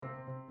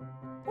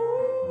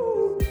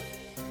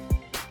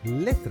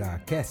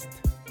LetraCast,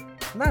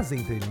 nas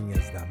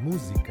entrelinhas da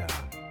música.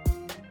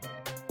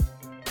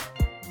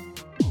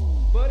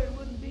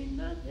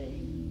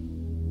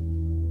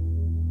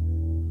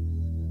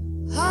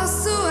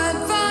 Hast du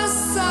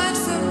etwas Zeit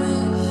für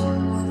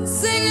mich?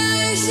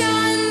 Singe ich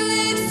ein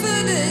Lied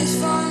für dich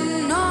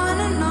von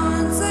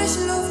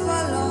 99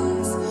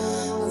 Luftballons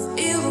auf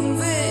ihrem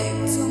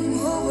Weg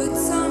zum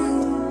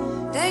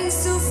Horizont.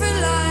 Denkst du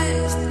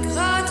vielleicht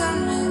grad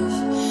an mich?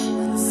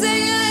 Dann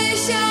singe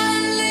ich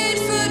ein Lied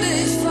für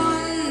dich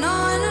von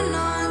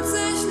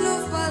 99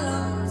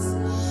 Luftballons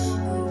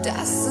und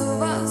dass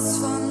sowas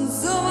von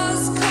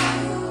sowas kommt.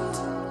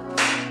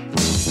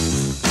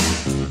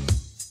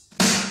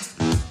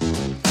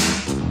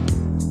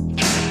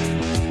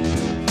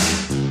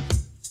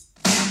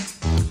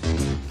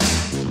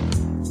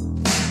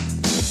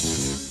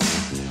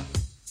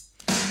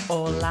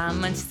 Olá,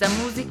 amantes da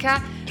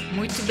música,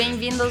 muito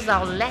bem-vindos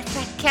ao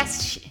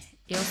LetraCast.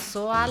 Eu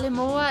sou a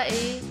Alemoa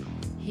e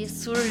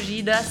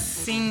ressurgi das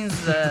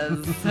cinzas.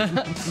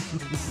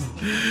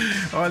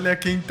 Olha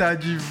quem tá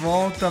de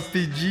volta, a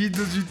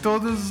pedido de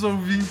todos os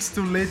ouvintes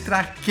do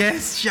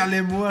LetraCast,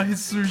 Alemoa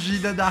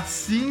ressurgida das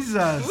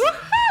cinzas.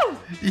 Uhul!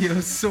 E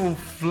eu sou o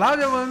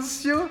Flávio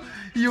Mâncio.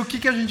 E o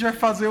que a gente vai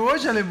fazer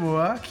hoje,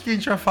 Alemoa? O que a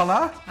gente vai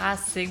falar? A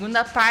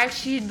segunda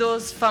parte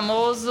dos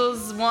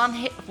famosos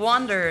One Hit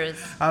Wonders.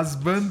 As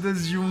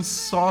bandas de um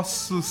só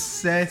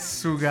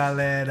sucesso,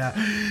 galera.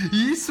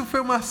 E isso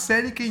foi uma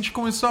série que a gente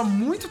começou há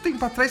muito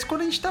tempo atrás, quando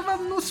a gente tava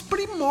nos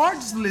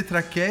primórdios do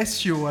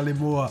LetraCast, ô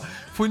Alemoa.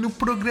 Foi no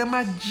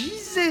programa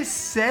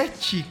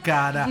 17,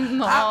 cara.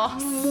 Nossa. Há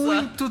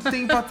muito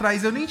tempo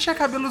atrás. Eu nem tinha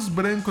cabelos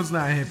brancos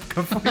na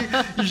época. Foi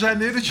em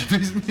janeiro de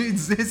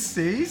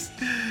 2016.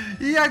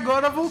 E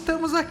agora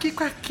voltamos aqui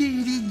com a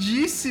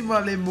queridíssima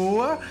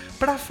Alemoa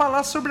para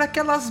falar sobre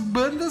aquelas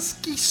bandas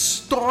que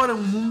estouram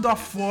o mundo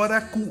afora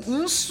com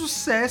um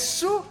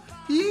sucesso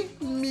e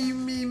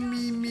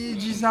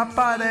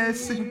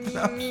desaparecem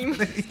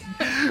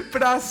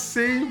pra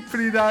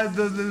sempre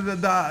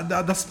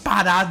das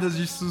paradas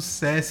de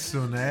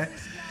sucesso, né?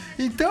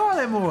 Então,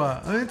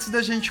 Alemoa, antes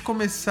da gente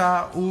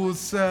começar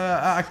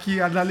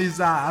aqui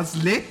analisar as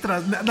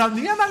letras, não,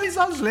 nem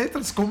analisar as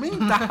letras,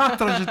 comentar a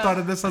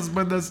trajetória dessas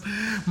bandas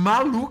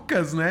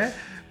malucas, né?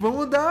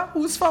 Vamos dar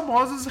os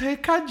famosos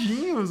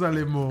recadinhos,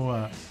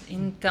 Alemoa.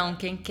 Então,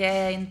 quem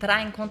quer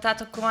entrar em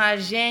contato com a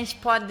gente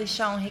pode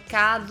deixar um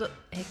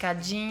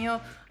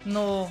recadinho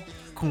no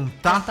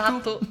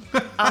contato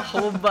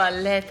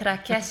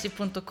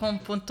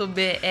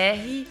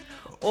 @letracast.com.br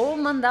ou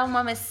mandar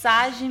uma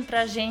mensagem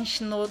pra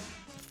gente no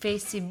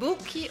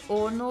Facebook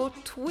ou no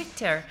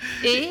Twitter.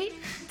 E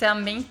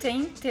também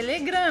tem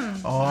Telegram.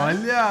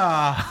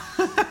 Olha! Né?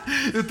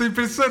 Eu tô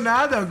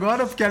impressionado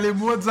agora, porque a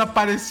Alemoa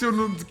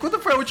desapareceu Quando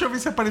foi a última vez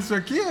que você apareceu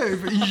aqui?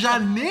 Em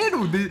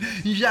janeiro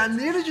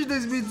de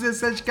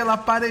 2017 que ela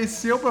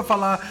apareceu pra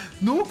falar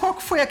qual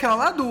que foi aquela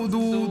lá?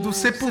 Do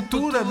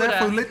Sepultura, né?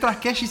 Foi o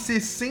LetraCast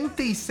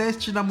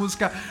 67 da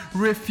música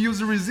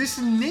Refuse Resist.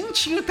 Nem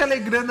tinha o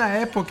Telegram na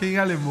época, hein,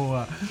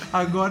 Alemoa?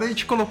 Agora a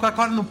gente colocou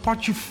agora no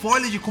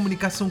portfólio de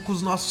comunicação com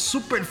os nossos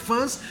super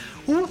fãs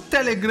o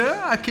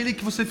Telegram, aquele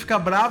que você fica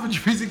bravo de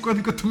vez em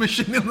quando que eu tô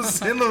mexendo no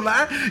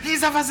celular. O que você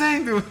tá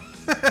fazendo?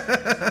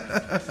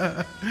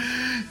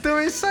 Então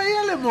é isso aí,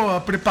 Alemoa.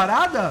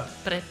 Preparada?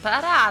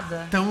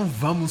 Preparada. Então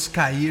vamos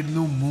cair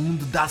no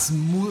mundo das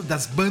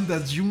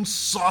bandas de um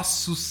só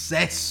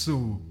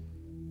sucesso.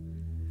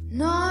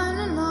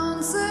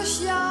 99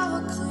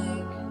 Jahre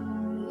Krieg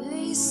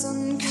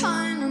ließen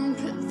keinen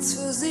Platz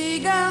für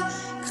Sieger.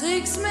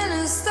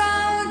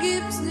 Kriegsminister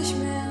gibt's nicht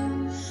mehr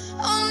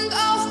und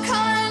auch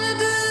keine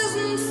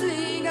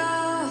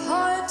Düsenflieger.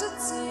 Heute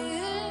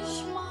zieh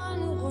ich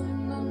meine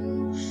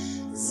Runden,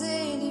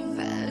 seh die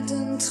Welt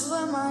in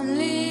Trümmern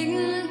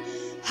liegen,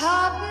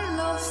 hab 'n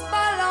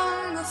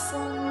Luftballon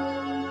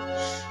gefunden,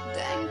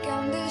 denk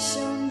an dich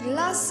und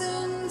lass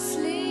ihn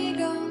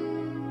fliegen.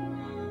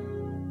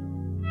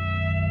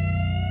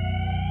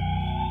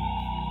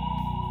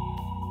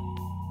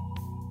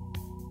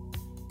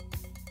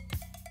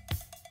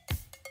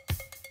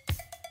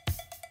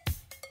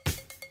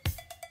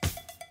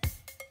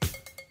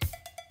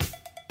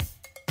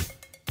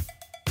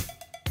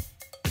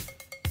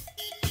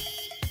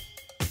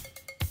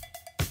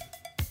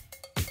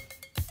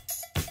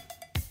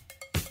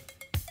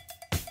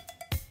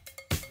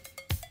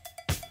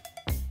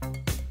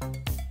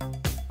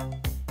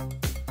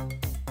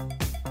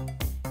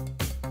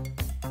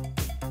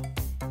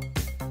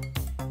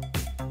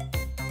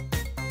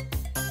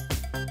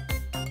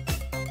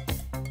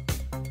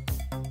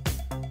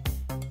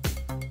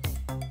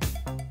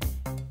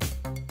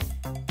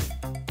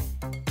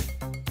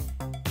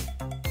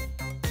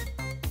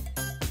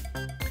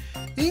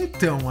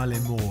 Então,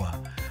 Alemoa,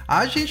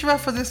 a gente vai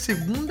fazer a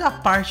segunda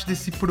parte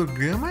desse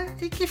programa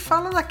e que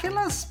fala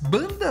daquelas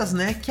bandas,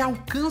 né, que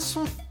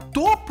alcançam o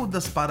topo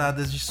das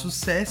paradas de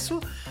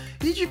sucesso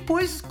e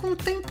depois, com o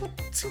tempo,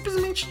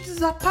 simplesmente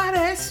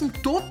desaparecem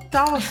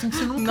total, assim,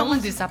 você nunca Não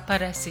mais...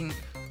 desaparecem.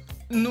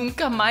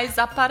 nunca mais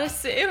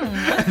apareceram,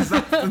 né?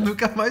 Exato,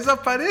 nunca mais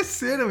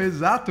apareceram,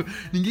 exato.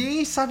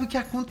 Ninguém sabe o que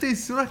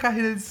aconteceu na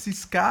carreira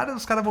desses caras.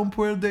 Os caras vão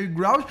pro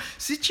underground.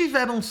 Se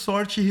tiveram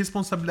sorte e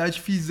responsabilidade,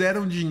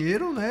 fizeram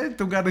dinheiro, né?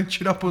 Então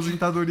garantiram a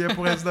aposentadoria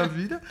pro resto da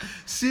vida.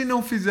 Se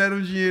não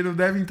fizeram dinheiro,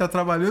 devem estar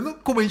trabalhando.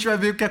 Como a gente vai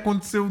ver o que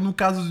aconteceu no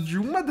caso de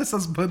uma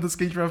dessas bandas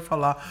que a gente vai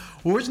falar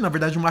hoje, na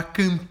verdade uma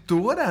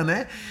cantora,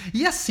 né?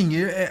 E assim,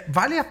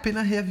 vale a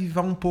pena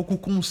reavivar um pouco o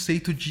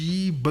conceito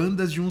de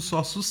bandas de um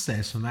só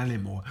sucesso, né,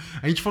 Lemoa?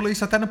 A gente falou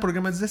isso até no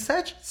programa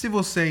 17, se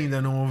você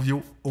ainda não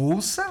ouviu,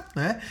 ouça,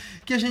 né?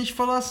 Que a gente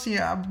falou assim,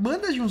 a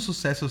banda de um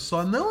sucesso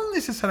só não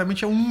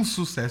necessariamente é um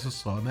sucesso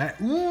só, né?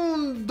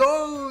 1,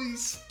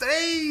 2,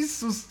 3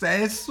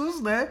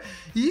 sucessos, né?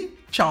 E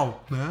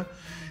tchau, né?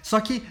 Só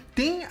que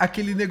tem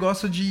aquele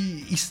negócio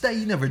de... Isso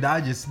daí, na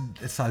verdade,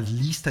 essa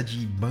lista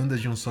de bandas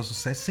de um só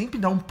sucesso sempre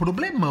dá um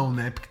problemão,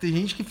 né? Porque tem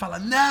gente que fala,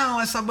 não,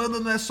 essa banda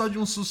não é só de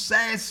um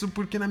sucesso,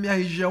 porque na minha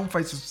região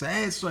faz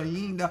sucesso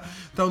ainda,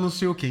 tal, não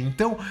sei o quê.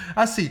 Então,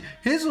 assim,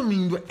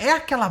 resumindo, é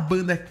aquela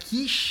banda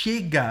que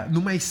chega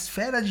numa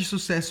esfera de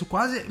sucesso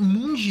quase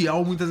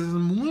mundial, muitas vezes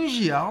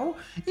mundial,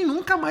 e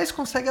nunca mais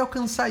consegue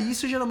alcançar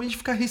isso, e geralmente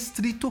fica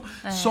restrito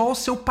só ao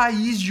seu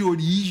país de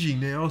origem,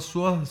 né? Ou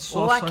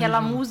aquela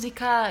região.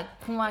 música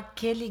com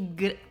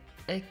aquele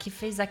que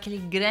fez aquele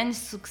grande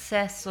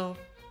sucesso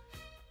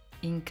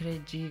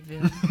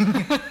incrível.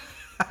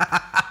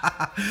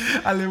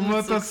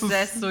 Alemã tá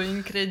sucesso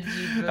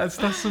incrível. Ela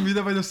está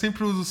sumida, mas eu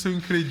sempre uso o seu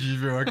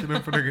incrível aqui no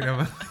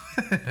programa.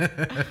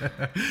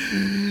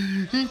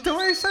 Então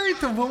é isso aí,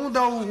 então vamos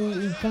dar o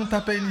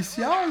pontapé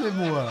inicial,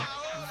 Lemoa?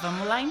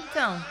 Vamos lá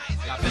então.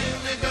 Lá vem o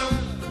negão,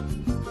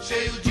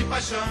 cheio de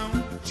paixão,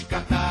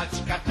 ticatá,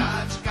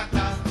 ticatá,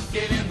 ticatá,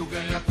 querendo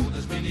ganhar todas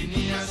as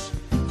menininhas.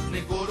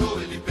 Nem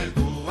coroa ele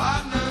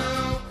perdoa,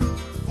 não.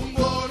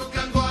 Fumou no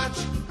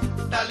cangote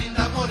da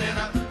linda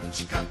morena,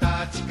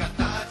 ticatá,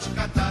 ticatá,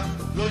 ticatá,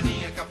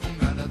 loirinha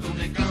capungada do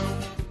negão,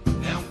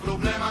 é um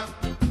problema.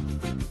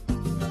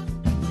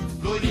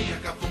 Loirinha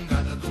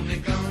capungada do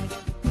negão,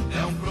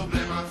 é um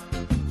problema.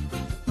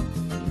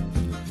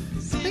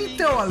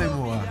 Então,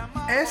 Alemoa,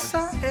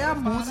 essa é a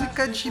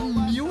música de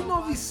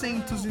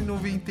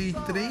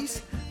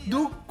 1993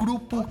 do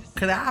grupo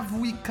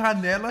Cravo e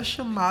Canela,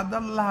 chamada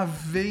Lá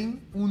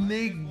Vem o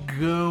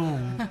Negão.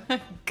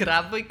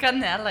 Cravo e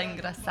canela,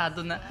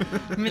 engraçado, né?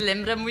 Me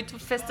lembra muito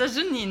festa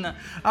junina.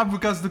 Ah, por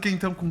causa do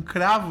quentão com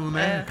cravo,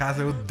 né? No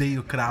caso, eu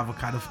odeio cravo,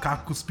 cara. Eu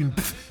ficava cuspindo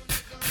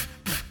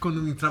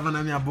quando entrava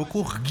na minha boca,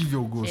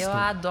 horrível o gosto. Eu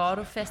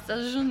adoro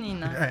festa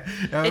junina.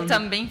 E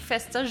também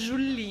festa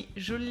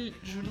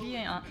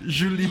Juliana.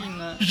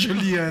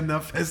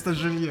 Festa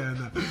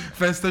Juliana.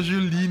 Festa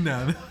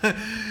Julina.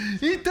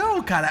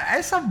 Então, cara,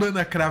 essa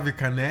banda Cravo e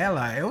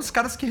Canela é os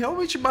caras que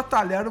realmente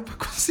batalharam pra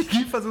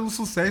conseguir fazer um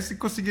sucesso e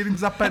conseguirem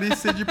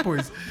desaparecer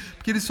depois.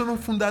 Porque eles foram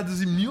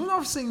fundados em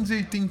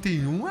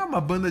 1981, é uma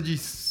banda de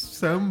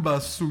samba,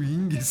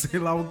 swing, sei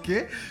lá o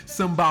que,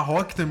 samba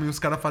rock também os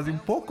caras fazem um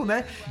pouco,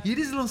 né? E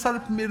eles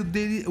lançaram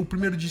o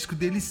primeiro disco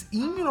deles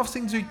em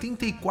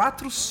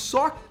 1984,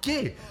 só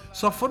que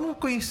só foram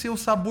conhecer o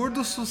sabor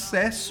do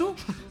sucesso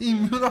em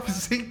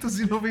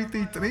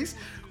 1993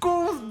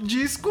 com o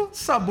disco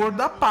Sabor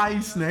da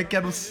Paz, né? Que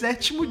era o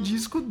 7º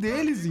disco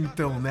deles,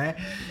 então, né?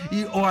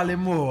 E, olha,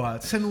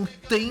 Moa, você não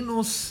tem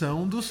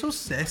noção do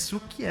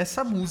sucesso que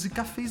essa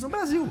música fez no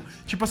Brasil.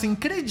 Tipo assim,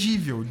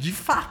 incredível, de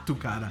fato,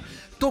 cara.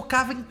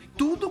 Tocava em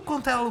tudo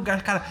quanto era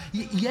lugar, cara.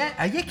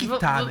 Aí é que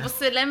tá, né?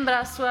 Você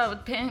lembra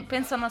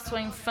pensa na sua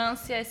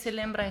infância e você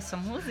lembra essa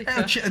música?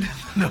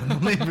 Não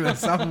lembro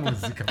essa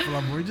música, pelo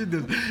amor de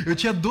Deus. Eu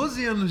tinha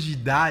 12 anos de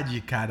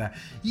idade, cara,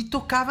 e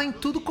tocava em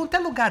tudo quanto é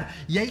lugar.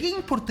 E aí é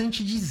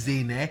importante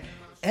dizer, né?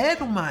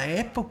 Era uma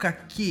época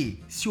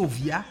que se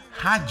ouvia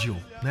rádio,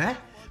 né?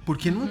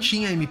 Porque não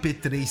tinha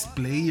MP3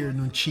 player,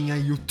 não tinha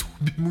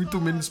YouTube, muito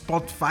menos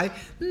Spotify,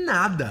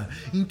 nada.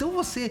 Então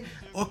você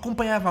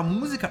acompanhava a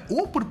música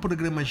ou por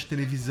programas de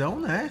televisão,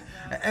 né?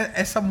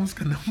 Essa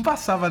música não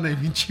passava na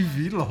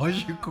MTV,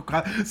 lógico.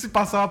 Se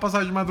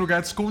passava de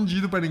madrugada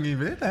escondido pra ninguém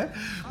ver, né?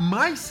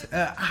 Mas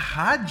a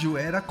rádio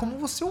era como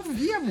você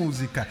ouvia a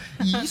música.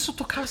 E isso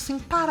tocava sem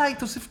parar,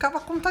 então você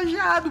ficava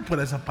contagiado por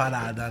essa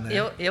parada, né?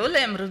 Eu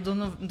lembro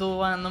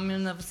do ano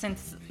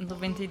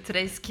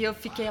 1993 que eu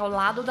fiquei ao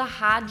lado da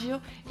rádio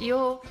e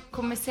eu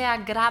comecei a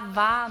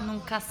gravar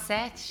num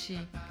cassete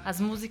as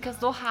músicas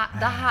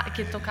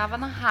que tocava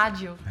na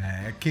rádio.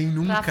 Quem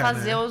nunca, pra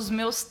fazer, né? Os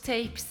meus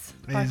tapes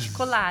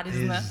particulares,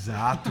 né?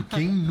 Exato,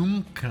 quem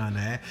nunca,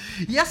 né?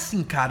 E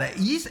assim, cara,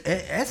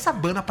 essa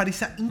banda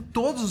aparecia em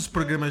todos os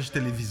programas de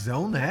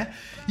televisão, né?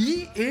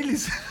 E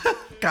eles...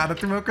 Cara,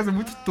 tem uma coisa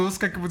muito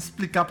tosca que eu vou te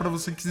explicar pra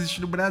você que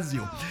existe no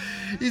Brasil.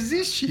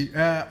 Existe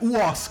o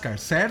Oscar,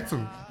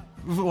 certo?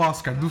 O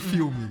Oscar do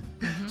filme.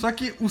 Só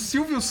que o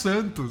Silvio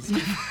Santos...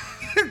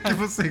 que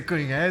você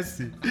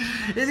conhece,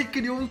 ele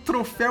criou um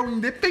troféu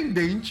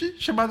independente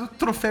chamado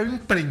Troféu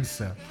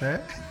Imprensa,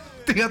 né?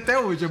 Tem até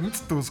hoje, é muito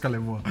tosco,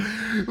 Alemão.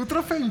 O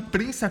troféu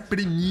imprensa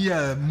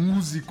premia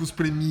músicos,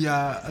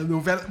 premia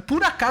novela.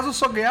 Por acaso eu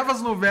só ganhava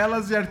as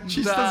novelas e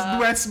artistas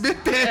do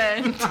SBT.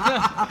 Então,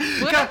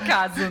 por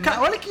acaso, né?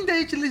 Cara, olha que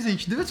ideia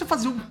inteligente. Deve ser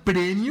fazer um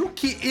prêmio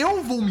que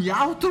eu vou me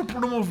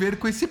autopromover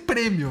com esse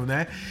prêmio,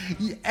 né?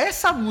 E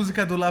essa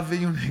música do Lá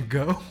Vem o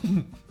Negão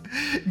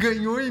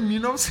ganhou em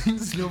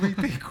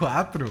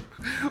 1994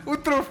 o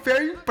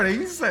troféu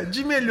imprensa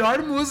de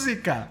melhor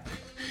música.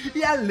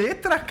 E a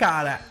letra,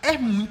 cara, é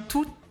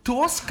muito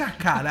tosca,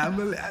 cara.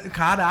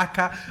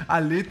 Caraca, a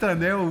letra,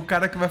 né? O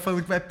cara que vai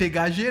falando que vai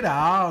pegar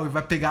geral,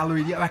 vai pegar a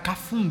loirinha, vai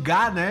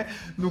cafungar, né?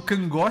 No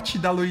cangote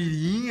da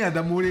loirinha,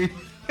 da moreninha.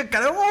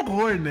 Cara, é um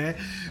horror, né?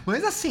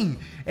 Mas assim,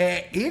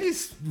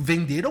 eles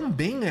venderam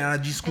bem, né? A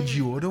disco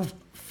de ouro.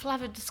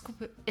 Flávio,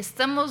 desculpa.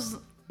 Estamos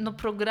no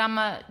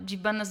programa de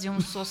Bandas de um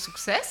Só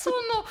Sucesso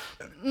ou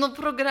no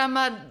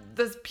programa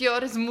das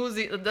piores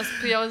músicas, das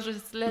piores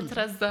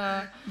letras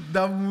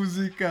da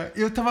música?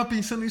 Eu tava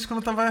pensando isso quando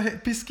eu tava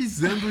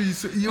pesquisando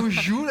isso. E eu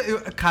juro...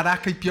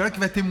 Caraca, e pior que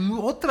vai ter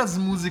outras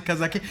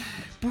músicas aqui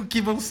porque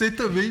vão ser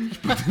também,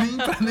 podem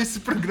entrar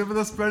nesse programa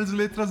das piores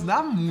letras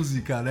da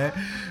música, né?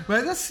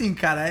 Mas assim,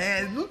 cara,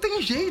 não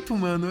tem jeito,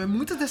 mano.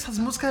 Muitas dessas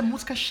músicas é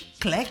música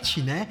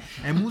chiclete, né?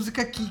 É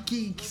música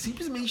que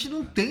simplesmente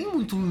não tem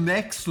muito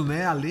nexo,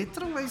 né? A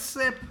letra, mas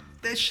é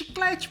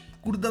chiclete,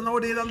 gruda na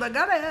orelha da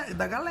galera.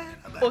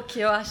 Né? O que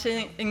eu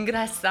achei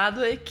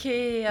engraçado é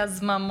que as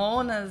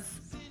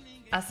Mamonas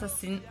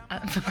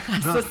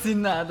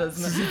assassinadas,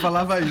 né? Você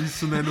falava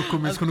isso, né? No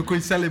começo, quando eu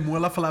conheci a Alemã,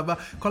 ela falava: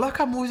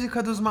 coloca a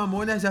música dos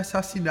Mamonas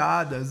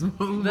assassinadas.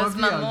 Das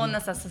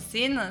Mamonas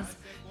assassinas,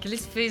 que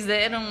eles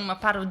fizeram uma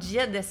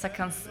parodia dessa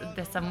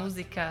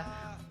música.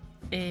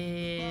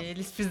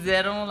 Eles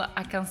fizeram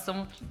a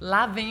canção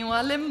Lá Vem o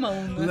Alemão,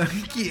 né?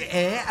 Que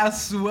é a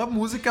sua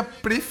música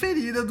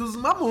preferida dos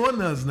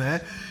Mamonas,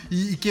 né?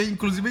 E que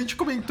inclusive a gente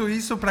comentou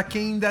isso pra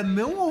quem ainda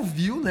não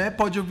ouviu, né?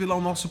 Pode ouvir lá o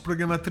nosso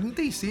programa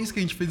 36, que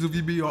a gente fez o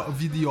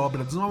Vida e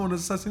Obra dos Mamonas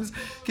Assassinos,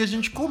 que a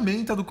gente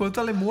comenta do quanto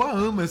a Alemoa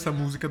ama essa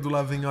música do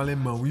Lá Vem o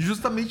Alemão. E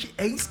justamente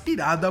é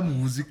inspirada a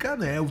música,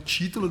 né? O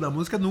título da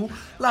música no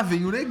Lá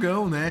Vem o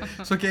Negão, né?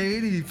 Só que aí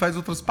ele faz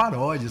outras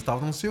paródias e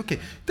tal, não sei o quê.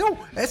 Então,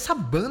 essa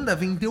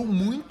banda vendeu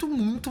muito,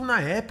 muito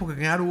na época.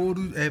 Ganharam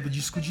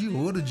disco de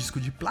ouro, disco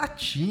de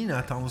platina,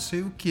 tal, não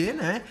sei o que,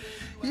 né?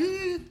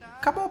 E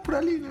acabou por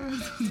ali, né?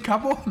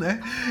 Acabou,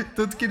 né?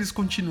 Tanto que eles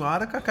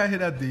continuaram com a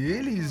carreira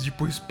deles,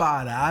 depois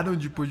pararam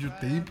depois de um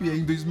tempo. E aí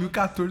em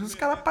 2014 os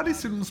caras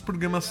apareceram nos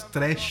programas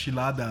trash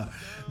lá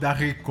da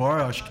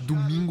Record, acho que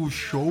Domingo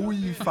Show,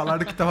 e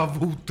falaram que tava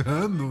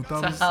voltando,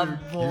 tal, não sei o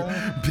quê.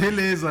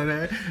 Beleza,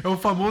 né? É o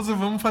famoso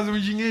vamos fazer um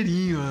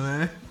dinheirinho,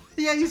 né?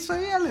 E é isso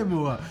aí,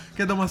 Alemoa.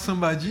 Quer dar uma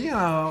sambadinha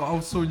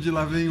ao som de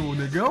Lá Vem o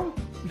Negão?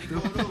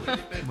 Então,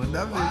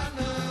 manda ver.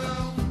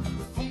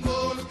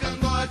 Fungou no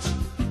cangote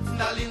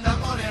da linda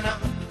morena.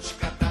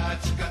 Ticatá,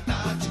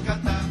 ticatá,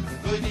 ticatá.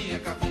 Doidinha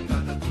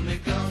capungada do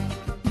negão.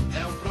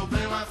 É um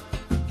problema.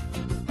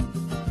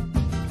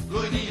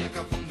 Loirinha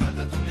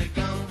capungada do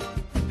negão.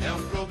 É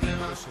um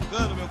problema. Tô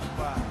chegando, meu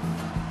compadre.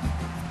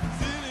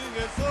 Se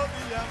ninguém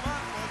soube lhe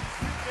amar, pode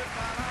se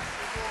preparar.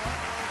 Chegou a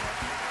hora.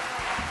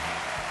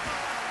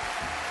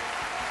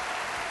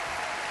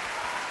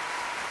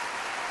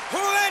 Who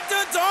let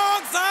the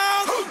dogs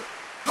out?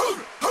 Who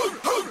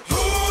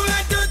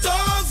let the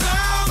dogs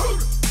out?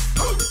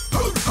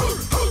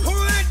 Who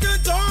let the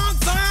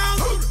dogs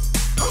out?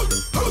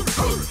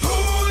 Who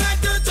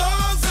let the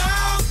dogs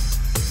out?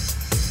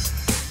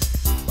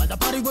 Well, the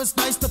party was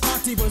nice, the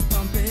party was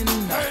pumping,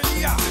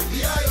 Hey, yeah.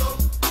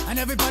 and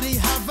everybody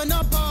having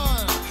a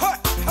ball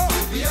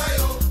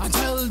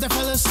until the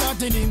fellas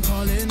started name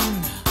calling.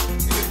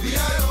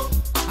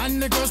 And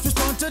the girls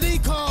respond to the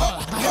call.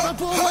 I hear a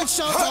poor one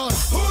shout out,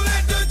 Who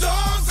let the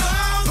dogs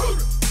out?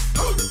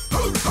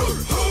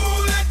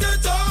 Who let the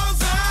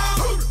dogs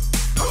out?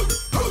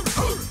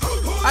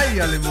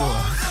 Aí,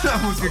 Alemoa, a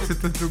música que você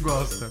tanto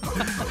gosta.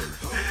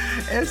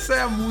 Essa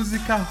é a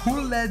música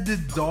Who Let the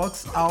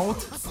Dogs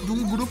Out, de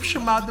um grupo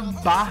chamado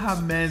Barra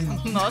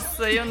Man.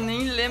 Nossa, eu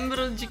nem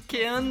lembro de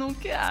que ano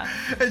que é.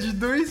 É de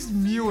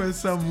 2000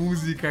 essa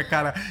música,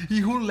 cara.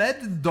 E Who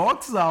Let the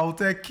Dogs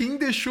Out é quem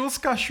deixou os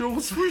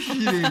cachorros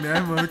fugirem, né,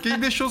 mano? Quem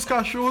deixou os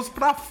cachorros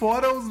pra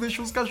fora,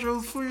 deixou os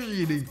cachorros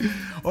fugirem.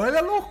 Olha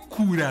a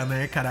loucura,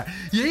 né, cara?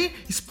 E aí,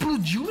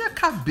 explodiu minha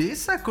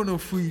cabeça quando eu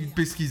fui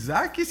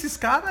pesquisar que esses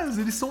caras,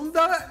 eles são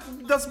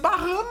das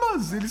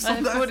Bahamas. Eles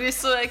são Por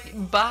isso é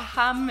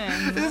Bahaman.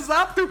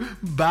 Exato,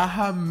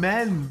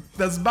 Bahaman,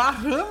 das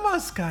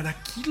Bahamas, cara,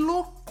 que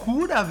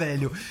loucura,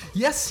 velho.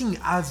 E assim,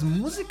 as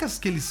músicas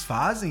que eles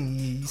fazem,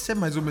 e isso é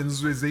mais ou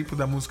menos o exemplo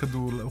da música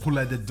do Who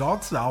Let the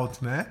Dogs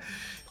Out, né?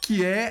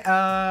 Que é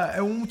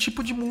um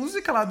tipo de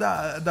música lá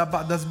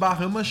das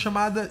Bahamas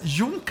chamada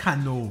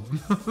Juncano,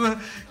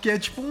 que é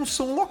tipo um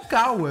som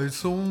local, é um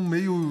som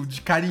meio de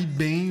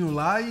caribenho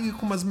lá e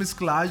com umas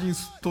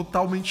mesclagens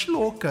totalmente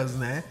loucas,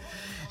 né?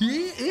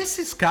 E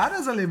esses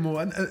caras, alemão,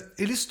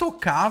 eles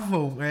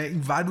tocavam em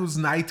vários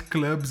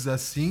nightclubs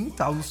assim,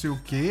 tal, não sei o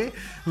que.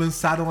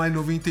 Lançaram lá em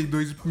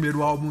 92 o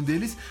primeiro álbum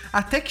deles.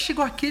 Até que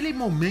chegou aquele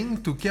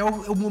momento, que é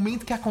o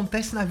momento que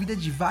acontece na vida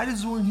de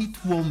vários One Hit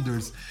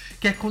Wonders.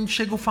 Que é quando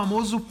chega o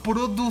famoso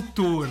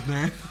produtor,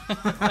 né?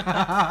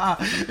 A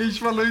gente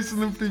falou isso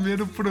no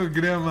primeiro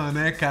programa,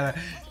 né, cara?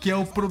 Que é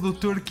o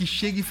produtor que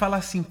chega e fala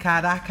assim,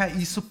 caraca,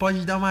 isso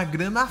pode dar uma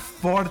grana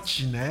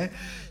forte, né?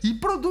 E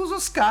produz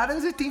os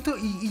caras e tenta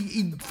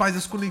e faz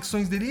as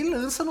conexões dele e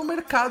lança no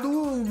mercado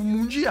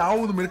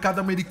mundial, no mercado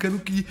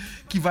americano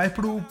que vai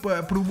pro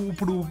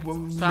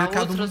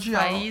mercado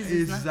mundial.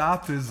 Países,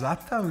 exato, né?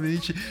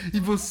 Exatamente. E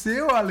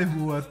você, ô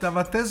Alemoa,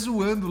 tava até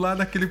zoando lá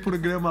naquele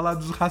programa lá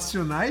dos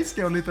Racionais,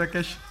 que é o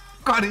LetraCast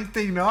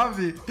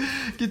 49,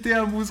 que tem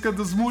a música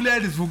dos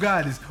Mulheres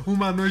Vulgares,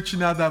 Uma Noite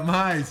Nada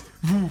Mais,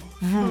 vu,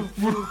 vu,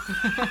 vu.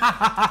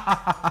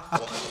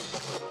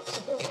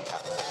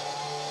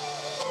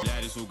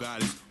 Mulheres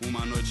vulgares,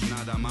 uma noite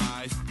nada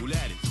mais.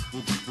 Mulheres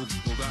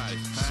vulgares,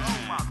 só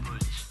uma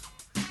noite.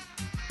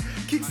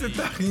 O que você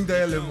tá rindo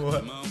aí,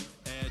 Alemoa?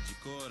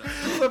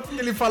 Só porque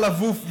ele fala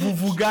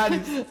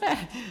vulgares.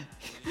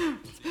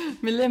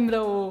 Me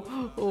lembra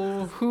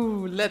o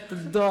Who Let the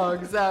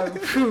Dogs Out.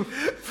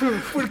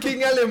 Porque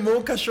em alemão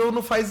o cachorro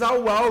não faz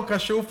au-au, o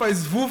cachorro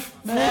faz vuf,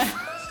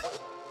 vuf.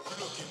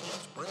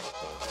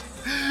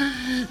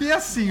 E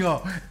assim,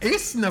 ó,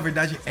 na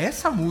verdade,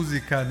 essa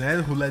música, né,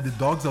 Who Let the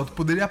Dogs Out,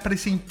 poderia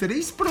aparecer em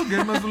 3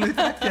 programas do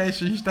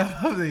LetraCast, a gente tá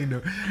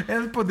fazendo.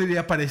 Ela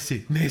poderia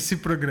aparecer nesse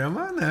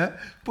programa, né,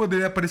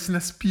 poderia aparecer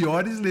nas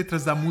piores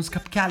letras da música,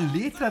 porque a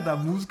letra da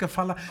música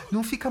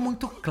não fica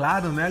muito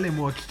claro, né,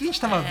 Lemon? O que a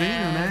gente tava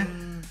vendo, né?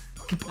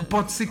 Que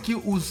pode ser que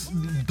os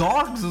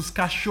dogs, os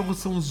cachorros,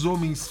 são os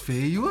homens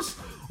feios,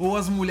 ou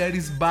as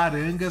mulheres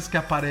barangas que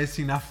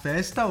aparecem na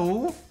festa,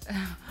 ou...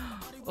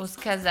 Os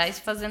casais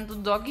fazendo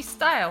dog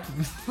style.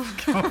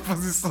 Que é uma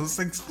posição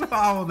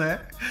sexual,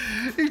 né?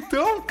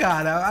 Então,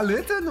 cara, a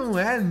letra não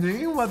é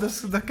nenhuma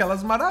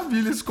daquelas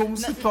maravilhas, como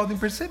se podem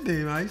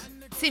perceber, mas...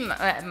 Sim,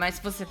 mas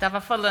você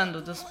tava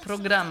falando dos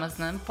programas,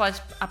 né?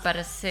 Pode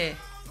aparecer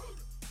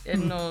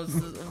nos...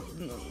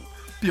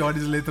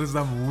 Piores letras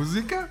da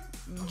música.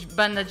 De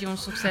banda de um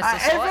sucesso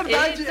só.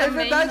 É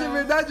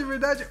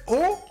verdade.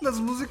 Ou nas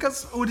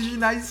músicas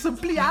originais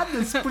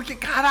ampliadas. Porque,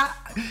 cara,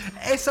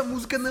 essa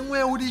música não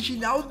é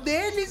original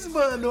deles,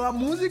 mano. A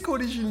música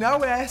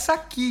original é essa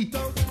aqui.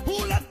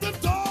 Who let the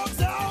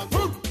dogs out?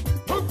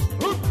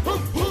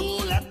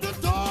 Who let the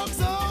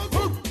dogs out?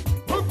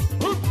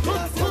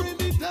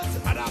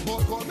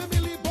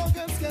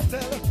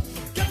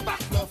 Get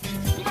back,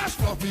 Fluffy, mash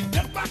Fluffy,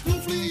 get back to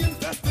flea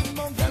infested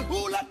mongrel.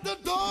 Who let the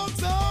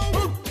dogs out?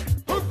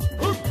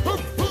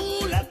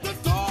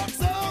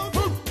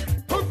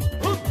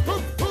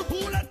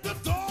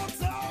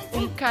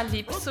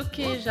 Calypso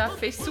que já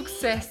fez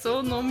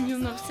sucesso no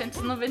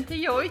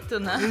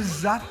 1998, né?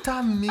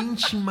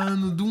 Exatamente,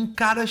 mano, de um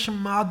cara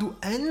chamado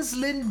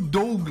Ansel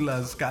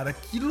Douglas, cara,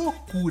 que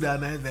loucura,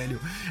 né, velho?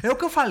 É o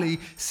que eu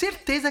falei,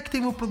 certeza que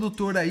tem um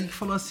produtor aí que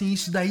falou assim,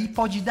 isso daí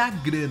pode dar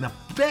grana,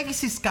 pega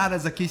esses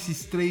caras aqui,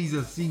 esses 3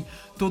 assim,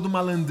 todo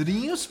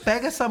malandrinhos,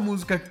 pega essa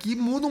música aqui,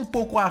 muda um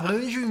pouco o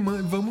arranjo e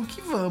vamos que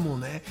vamos,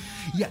 né?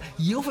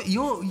 E eu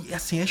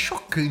assim, é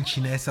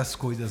chocante, né, essas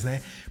coisas,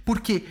 né?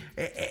 Porque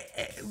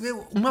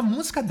uma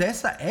música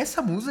dessa,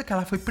 essa música,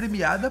 ela foi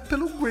premiada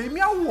pelo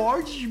Grammy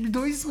Award de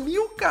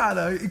 2000,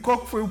 cara. E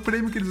qual foi o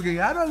prêmio que eles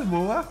ganharam,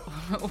 Alemoa?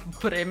 O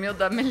prêmio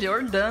da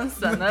melhor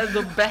dança, né?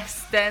 Do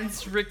Best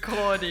Dance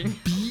Recording.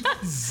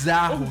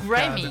 Bizarro, o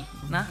Grammy, cara.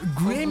 né?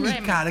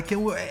 Grammy, cara, que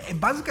é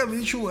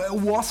basicamente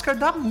o Oscar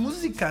da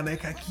música, né,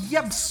 cara? Que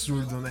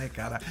absurdo, né,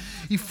 cara?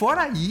 E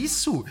fora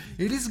isso,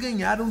 eles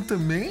ganharam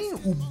também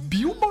o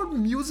Billboard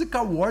Music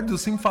Award. Eu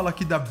sempre falo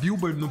aqui da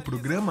Billboard no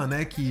programa,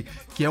 né? Que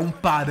é um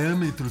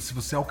parâmetro, se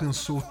você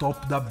alcançou o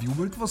top da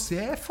Billboard, que você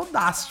é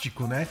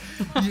fodástico, né?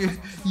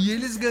 E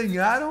eles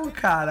ganharam,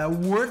 cara,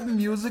 o World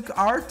Music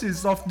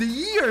Artist of the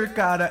Year,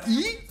 cara,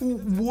 e o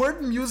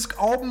World Music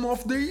Album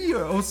of the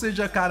Year. Ou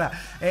seja, cara,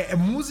 é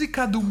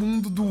música do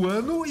mundo do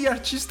ano e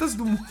artistas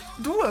do mundo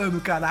do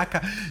ano,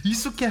 caraca.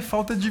 Isso que é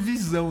falta de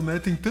visão, né?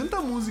 Tem tanta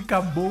música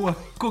boa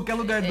em qualquer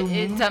lugar do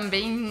mundo. E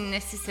também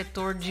nesse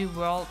setor de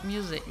world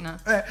music, né?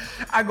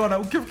 Agora,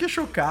 o que eu fiquei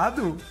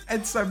chocado é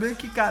de saber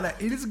que, cara,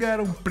 eles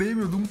ganharam um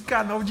prêmio de um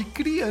canal de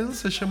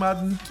criança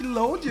chamado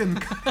Nickelodeon,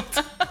 cara.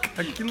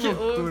 Que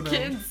loucura. O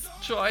Kids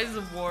Choice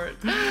Award.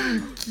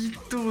 Que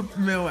tudo,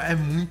 meu, é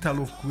muita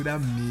loucura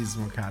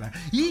mesmo, cara.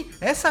 E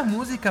essa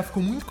música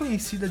ficou muito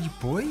conhecida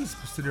depois,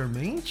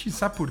 posteriormente,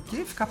 sabe por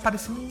quê? Fica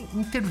parecendo um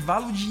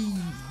intervalo de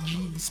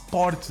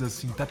esportes,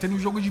 assim. Tá tendo um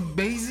jogo de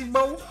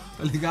beisebol,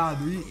 tá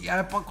ligado? E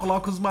aí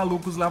coloca os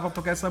malucos lá pra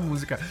tocar essa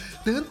música.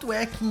 Tanto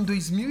é que em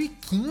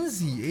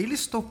 2015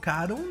 eles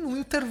tocaram no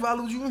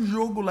intervalo de um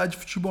jogo lá de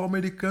futebol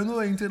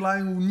americano entre lá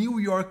o New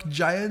York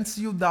Giants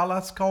e o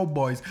Dallas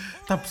Cowboys.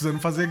 Tá precisando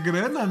fazer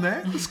grana,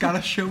 né? Os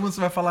caras chamam, você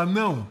vai falar,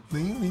 não,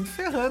 nem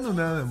ferrando,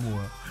 né,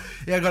 amor?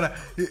 E agora,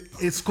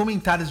 esses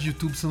comentários de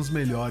YouTube são os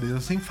melhores.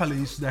 Eu sempre falei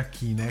isso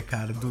daqui, né,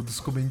 cara? Dos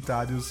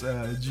comentários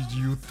de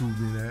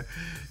YouTube, né?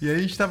 E aí a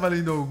gente tava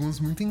lendo alguns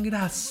muito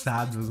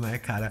engraçados, né,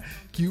 cara?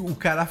 Que o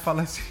cara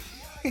fala assim...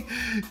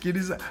 que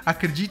eles...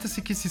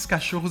 Acredita-se que esses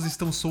cachorros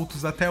estão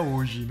soltos até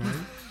hoje, né?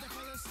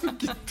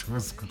 Que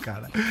tosco,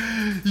 cara.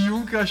 E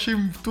um que eu achei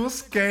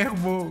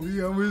tosquérrimo e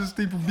ao mesmo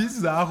tempo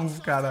bizarro,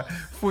 cara,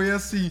 foi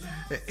assim,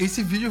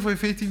 esse vídeo foi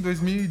feito em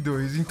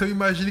 2002, então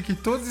imagine que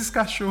todos os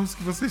cachorros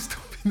que vocês estão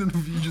vendo no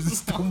vídeo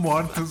estão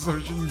mortos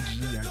hoje em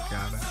dia,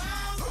 cara.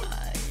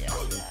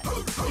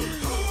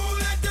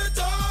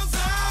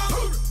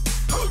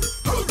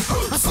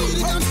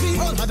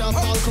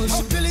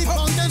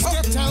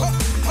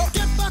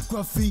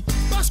 Gruffy,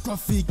 bash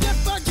Gruffy, get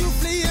back you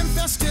flea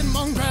infested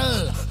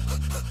mongrel.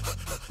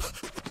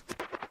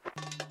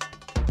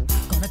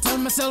 Gonna tell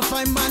myself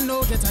I'm man,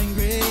 no get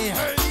angry.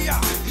 Hey, yeah.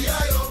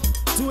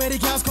 280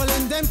 cows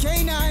calling them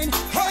K9.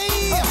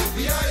 Hey,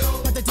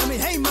 but they tell me,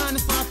 hey man,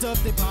 it's part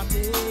of the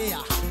party.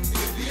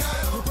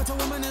 You put a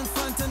woman in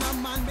front and a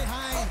man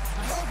behind.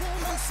 I heard a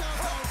woman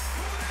shout out.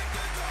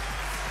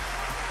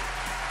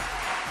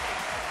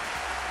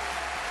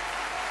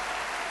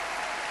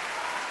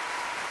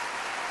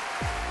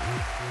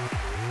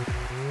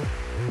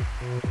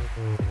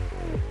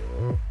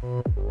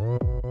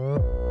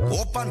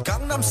 오빤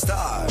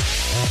강남스타일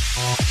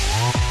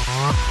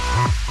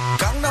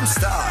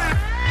강남스타일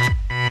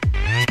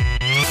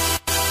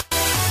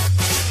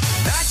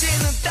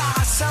낮에는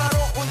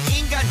따사로운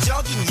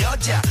인간적인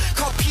여자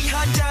커피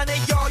한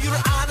잔에 여유를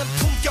아는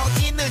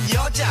품격 있는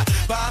여자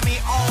밤이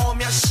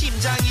오면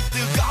심장이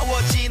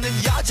뜨거워지는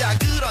여자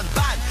그런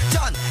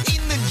반전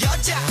있는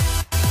여자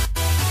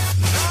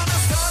너는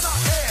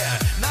선호해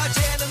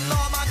낮에는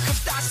너만큼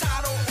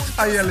따사로운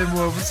Aí,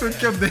 Alemão, você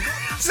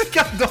que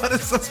adora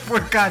essas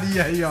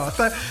porcaria aí, ó.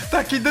 Tá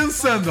aqui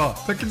dançando, ó.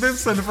 Tá aqui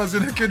dançando,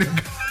 fazendo aquele...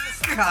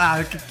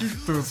 Caraca, que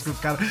tosco,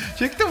 cara.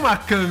 Tinha que ter uma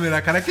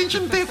câmera, cara. É que a gente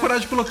não tem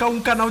coragem de colocar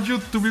um canal de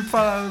YouTube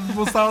pra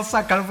mostrar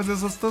nossa cara e fazer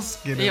essas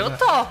tosqueiras. Eu né?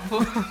 topo.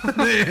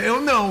 Eu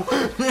não.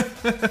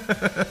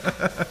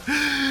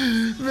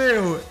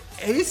 Meu,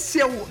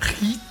 esse é o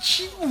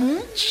hit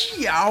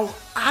mundial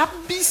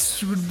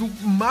absurdo,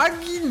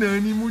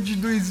 magnânimo de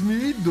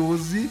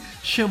 2012,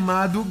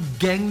 chamado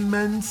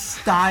Gangnam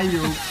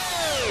Style.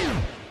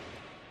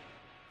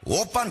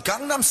 오빤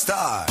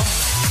강남스타일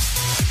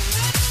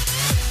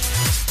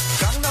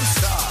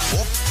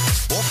강남스타일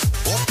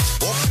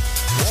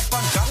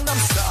오빤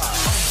강남스타일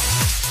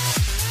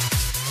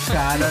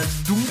Cara,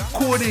 de um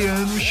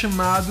coreano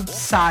chamado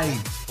Psy.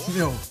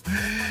 Meu.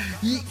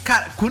 E,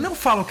 cara, quando eu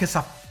falo que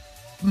essa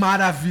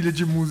maravilha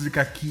de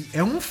música aqui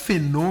é um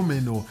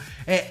fenômeno,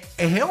 é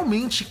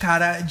realmente,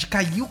 cara, de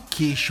cair o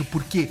queixo,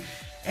 porque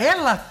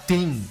ela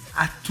tem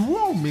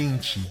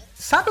atualmente,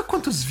 sabe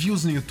quantos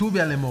views no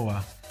YouTube,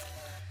 Alemoa?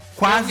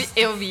 Quase.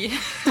 Eu vi.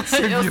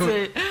 Você Eu viu?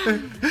 sei.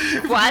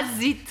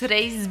 Quase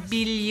 3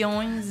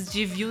 bilhões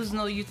de views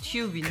no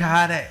YouTube. Né?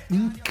 Cara,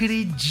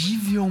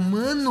 incrível,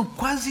 mano.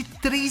 Quase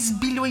 3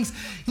 bilhões.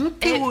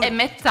 Então, É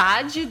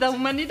metade da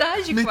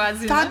humanidade, quase,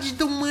 né? metade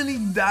da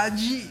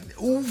humanidade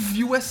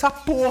ouviu essa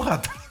porra,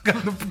 tá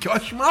ligado? Porque eu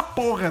acho uma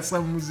porra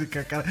essa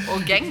música, cara. O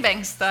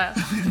Gangbang Style.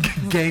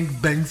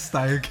 Gangbang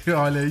Style, que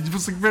olha aí,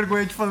 você que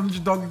vergonha de falando de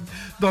dog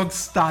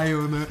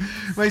Style, né?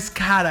 Mas,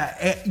 cara,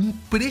 é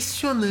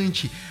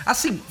impressionante.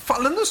 Assim,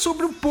 falando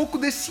sobre um pouco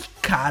desse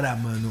cara,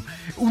 mano.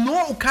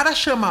 O cara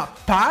chama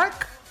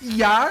Park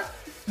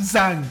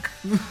Yar-zang.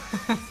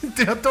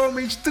 Tem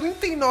atualmente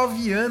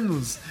 39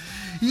 anos.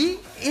 E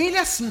ele,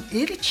 assim,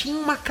 ele tinha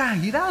uma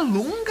carreira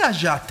longa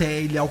já até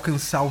ele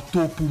alcançar o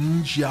topo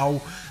mundial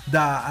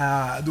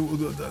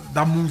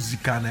da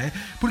música, né?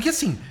 Porque,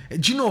 assim,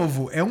 de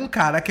novo, é um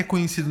cara que é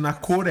conhecido na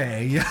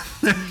Coreia,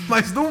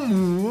 mas no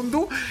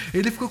mundo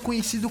ele ficou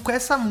conhecido com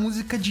essa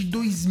música de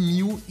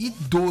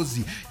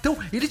 2012. Então,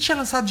 ele tinha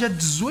lançado já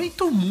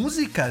 18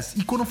 músicas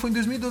e quando foi em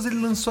 2012 ele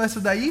lançou essa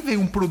daí,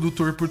 veio um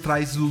produtor por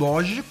trás,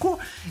 lógico,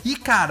 e,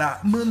 cara,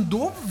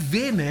 mandou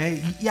ver,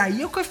 né? E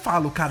aí é o que eu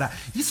falo, cara,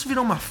 isso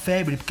virou uma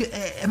febre, porque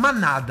é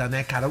manada,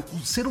 né, cara?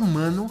 O ser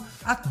humano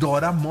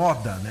adora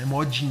moda, né?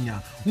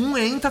 Modinha. Um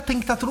entra, tem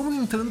que estar todo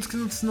mundo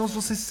entrando, senão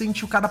você se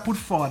sente o cara por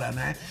fora,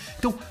 né?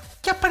 Então,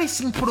 que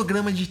aparecia em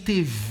programa de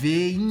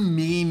TV, em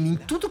meme, em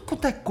tudo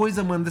quanto é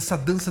coisa, mano, dessa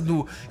dança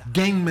do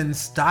Gangnam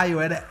Style,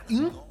 era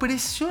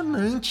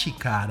impressionante,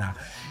 cara.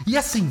 E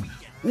assim,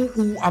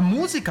 a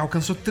música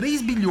alcançou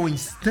 3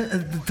 bilhões,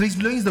 3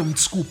 bilhões não,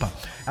 desculpa,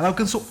 ela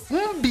alcançou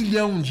 1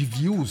 bilhão de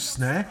views,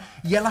 né?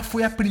 E ela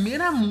foi a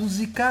primeira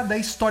música da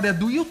história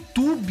do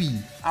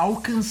YouTube a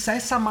alcançar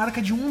essa marca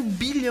de 1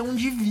 bilhão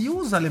de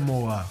views,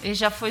 Alemoa. E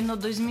já foi no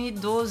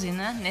 2012,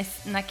 né?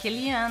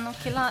 Naquele ano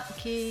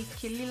que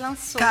ele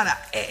lançou.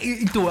 Cara,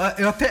 então,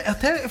 eu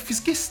até fiz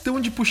questão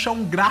de puxar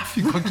um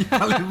gráfico aqui,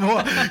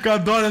 Alemoa, que eu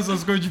adoro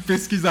essas coisas de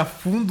pesquisa a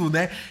fundo,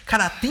 né?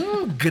 Cara, tem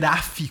um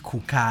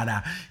gráfico,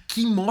 cara,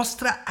 que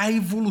mostra a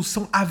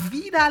evolução, a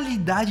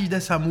viralidade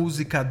dessa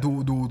música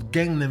do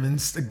Gangnam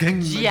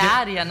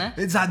Diária, né?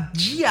 Exato,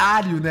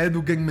 diário, né,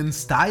 do Gangnam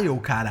Style,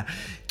 cara,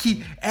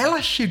 que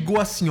ela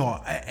chegou assim, ó.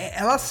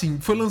 Ela assim,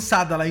 foi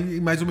lançada lá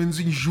mais ou menos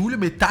em julho,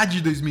 metade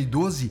de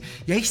 2012.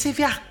 E aí você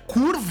vê a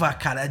curva,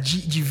 cara,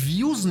 de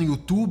views no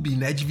YouTube,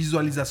 né? De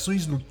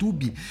visualizações no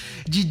YouTube,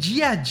 de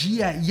dia a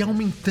dia e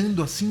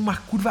aumentando assim, uma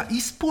curva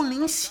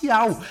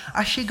exponencial.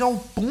 A chegar ao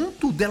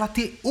ponto dela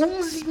ter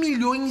 11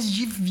 milhões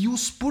de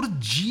views por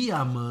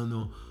dia,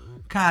 mano.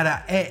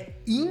 Cara, é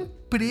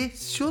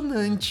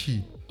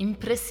impressionante.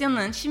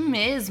 Impressionante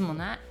mesmo,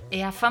 né?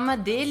 E a fama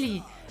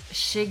dele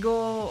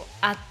chegou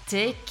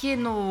até que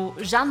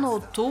já no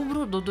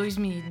outubro de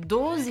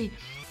 2012,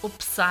 o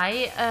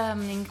Psy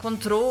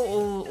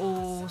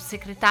encontrou o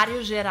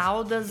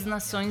secretário-geral das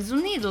Nações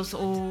Unidas,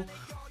 o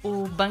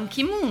Ban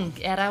Ki-moon.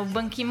 Era o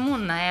Ban Ki-moon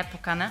na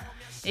época, né?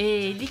 E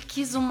ele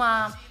quis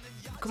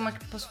como é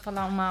que eu posso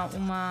falar? Uma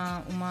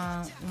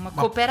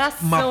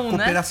cooperação, uma né?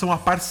 cooperação, uma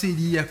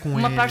parceria com ele.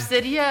 Uma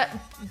parceria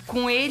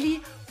com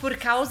ele por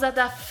causa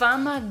da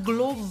fama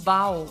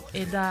global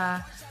e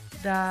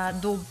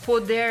do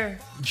poder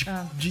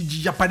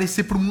de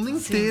aparecer pro mundo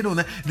inteiro,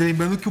 né?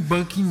 Lembrando que o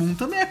Ban Ki-moon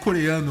também é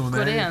coreano, né?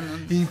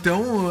 Coreano.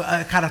 Então,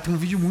 cara, tem um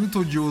vídeo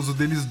muito odioso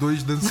deles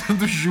dois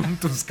dançando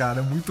juntos,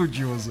 cara, muito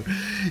odioso.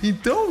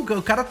 Então,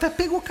 o cara até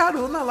pegou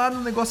carona lá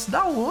no negócio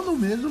da ONU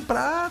mesmo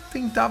pra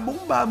tentar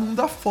bombar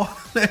mundo afora,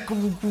 né?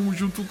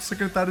 Junto com o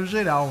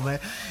secretário-geral, né?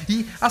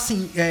 E,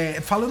 assim,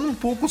 falando um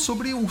pouco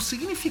sobre o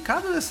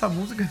significado dessa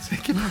música, você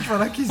que pode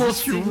falar que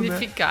existe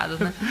significado,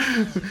 né?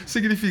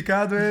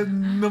 Significado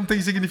não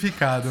tem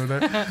significado, né?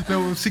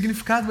 Não, o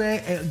significado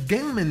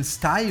Gangnam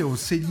Style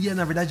seria,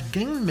 na verdade,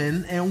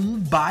 Gangnam é um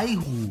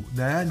bairro,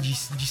 né,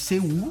 de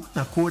Seul,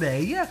 na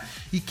Coreia,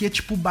 e que é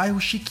tipo o bairro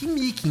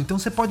chiquimique. Então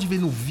você pode ver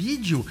no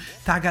vídeo,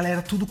 tá a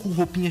galera tudo com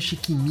roupinha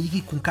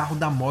chiquimique, com carro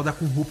da moda,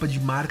 com roupa de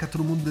marca,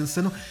 todo mundo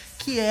dançando,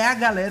 que é a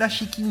galera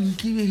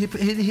chiquimique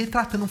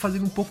retratando,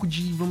 fazendo um pouco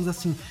de, vamos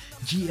assim,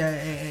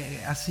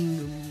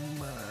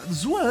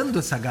 zoando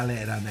essa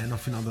galera, né, no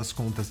final das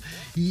contas.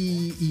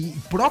 E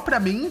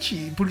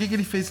propriamente, por que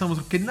ele fez essa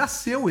música? Porque ele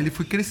nasceu,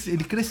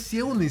 ele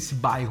cresceu nesse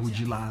bairro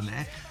de lá,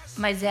 né?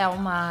 Mas é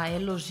uma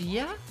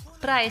elogia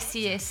pra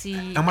esse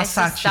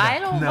sátira.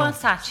 style ou Não, uma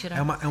sátira?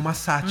 É uma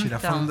sátira,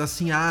 então, falando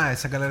assim,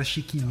 essa galera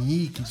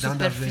chiquinique,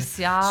 nada a ver.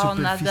 Superficial,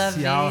 nada a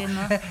ver.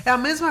 Né? É a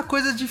mesma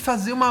coisa de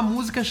fazer uma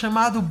música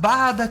chamada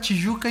Barra da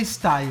Tijuca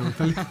Style,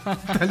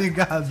 tá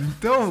ligado?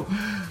 Então,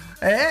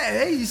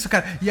 é isso,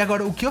 cara. E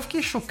agora, o que eu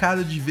fiquei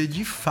chocado de ver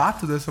de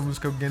fato dessa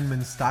música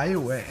Gangnam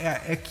Style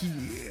é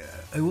que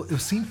eu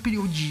sempre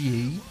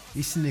odiei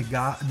esse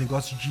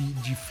negócio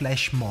de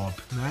flash mob,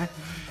 né?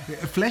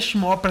 Flash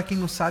mob, pra quem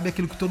não sabe, é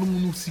aquilo que todo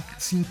mundo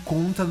se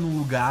encontra num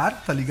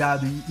lugar, tá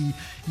ligado? E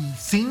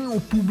sem o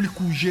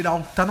público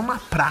geral, tá numa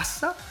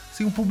praça,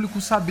 sem o público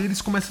saber,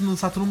 eles começam a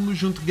lançar todo mundo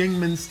junto,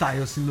 Gangnam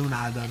Style, assim, do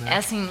nada, né? É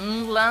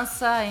assim,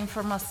 lança a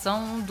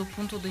informação do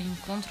ponto de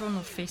encontro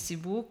no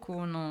Facebook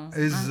ou no...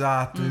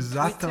 Exato, no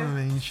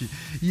exatamente.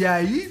 Twitter. E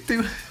aí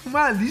tem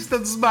uma lista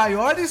dos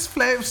maiores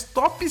os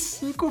top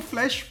 5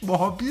 flash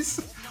mobs,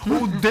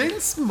 ou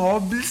dance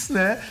mobs,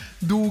 né,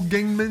 do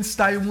Gangnam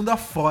Style mundo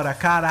afora.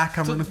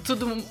 Caraca, mano.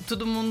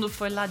 Todo mundo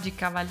foi lá de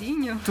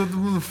cavalinho? Todo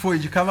mundo foi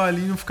de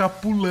cavalinho, ficar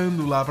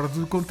pulando lá pra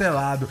tudo quanto é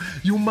lado.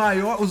 E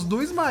os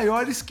dois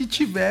maiores que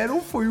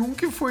tiveram foi um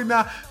que foi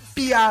na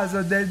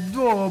Piazza del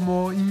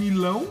Duomo, em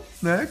Milão,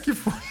 né, que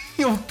foi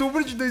em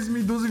outubro de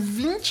 2012,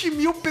 20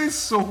 mil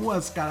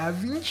pessoas, cara,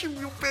 20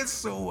 mil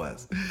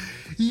pessoas.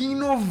 E em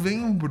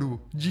novembro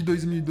de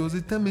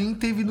 2012 também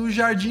teve no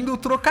Jardim do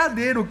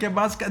Trocadeiro, que é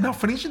basicamente na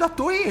frente da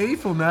Torre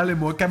Eiffel, né,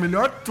 alemão? Que é a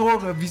melhor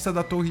torre, a vista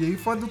da Torre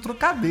Eiffel é do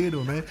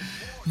Trocadeiro, né?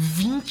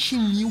 20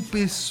 mil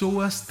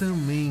pessoas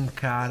também,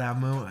 cara,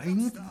 mano. É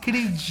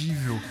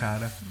incrível,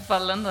 cara.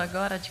 Falando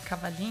agora de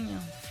cavalinho,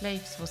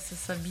 Flaves,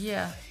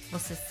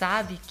 você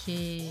sabe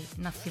que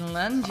na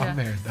Finlândia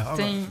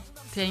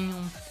tem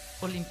um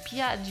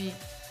Olimpíada de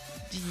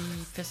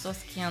pessoas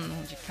que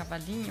andam de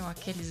cavalinho,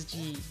 aqueles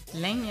de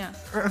lenha.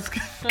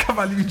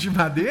 Cavalinho de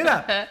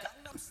madeira?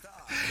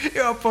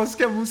 Eu aposto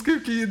que a música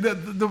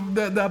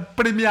da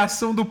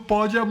premiação do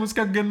pódio é a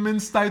música Gangnam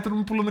Style, todo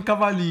mundo pulando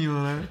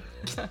cavalinho, né?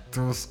 Que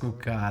tosco,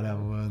 cara,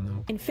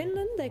 mano. In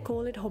Finland, they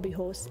call it hobby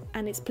horse,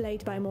 and it's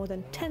played by more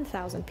than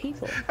 10,000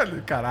 people.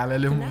 Caralho,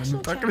 alemão, não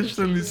tô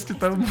acreditando nisso que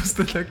tá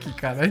mostrando aqui,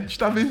 cara. A gente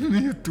tá vendo no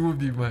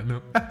YouTube,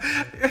 mano.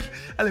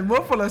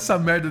 Alemão falou essa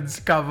merda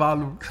desse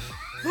cavalo.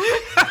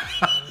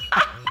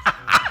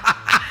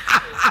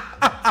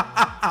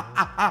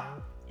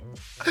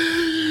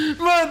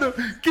 Mano,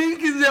 quem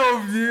quiser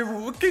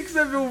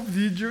ver o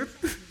vídeo,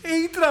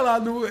 entra lá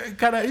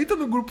entra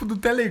no grupo do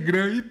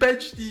Telegram e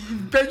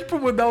pede pra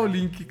mandar o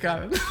link,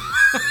 cara.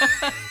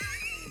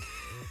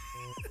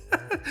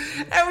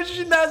 É um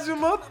ginásio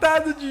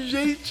lotado de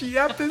gente e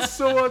a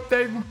pessoa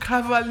pega um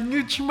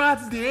cavalinho de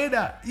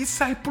madeira e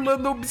sai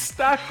pulando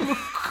obstáculo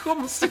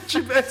como se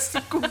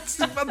tivesse por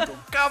cima do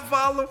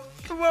cavalo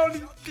numa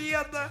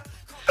Olimpíada.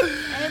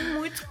 É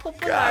muito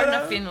popular,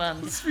 cara, na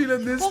Finlândia. Os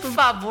finlandeses Por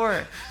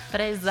favor,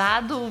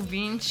 prezado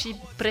ouvinte,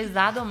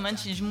 prezado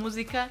amante de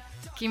música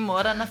que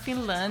mora na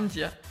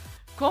Finlândia,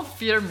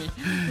 confirme.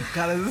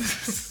 Cara,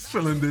 os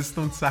falando desse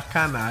tom de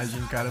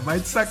sacanagem, cara.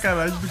 Mais de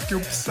sacanagem do que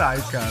o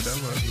Psy, cara,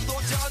 mano.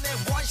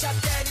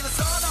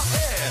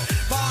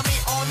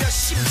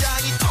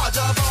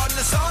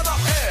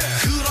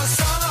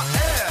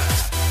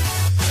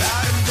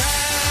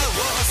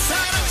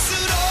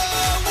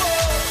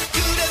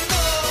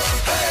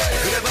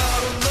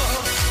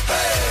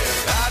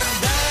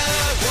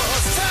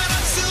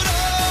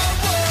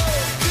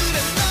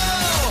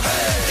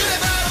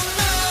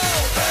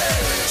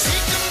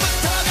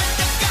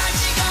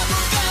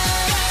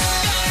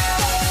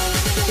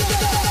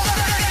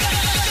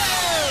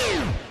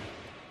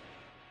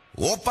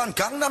 오빤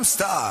강남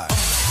스타일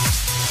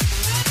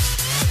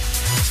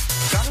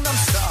강남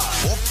스타일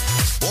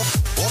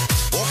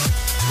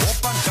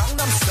오빤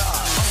강남 스타일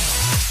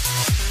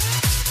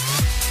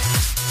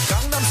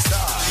강남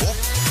스타일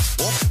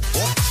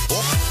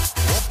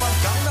오빤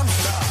강남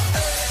스타일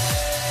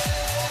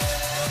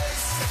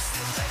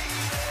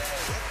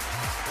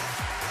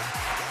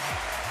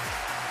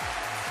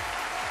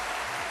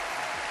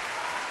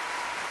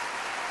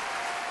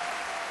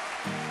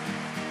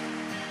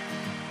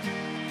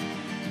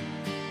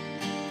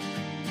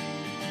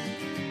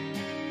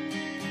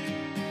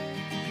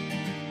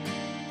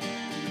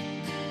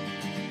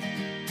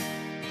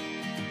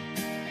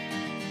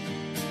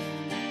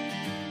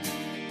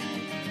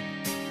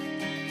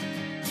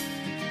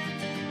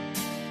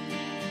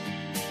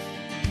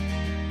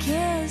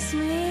Kiss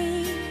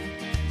me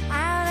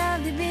out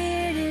of the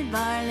bearded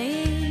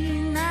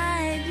barley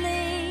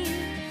nightly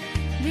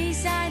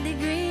beside the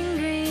green,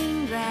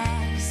 green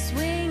grass.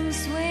 Swing,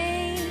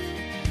 swing,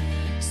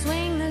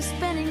 swing the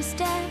spinning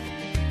step.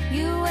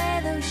 You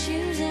wear those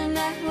shoes and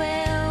I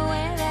will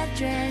wear that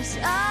dress.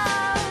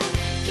 Oh,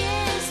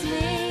 kiss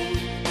me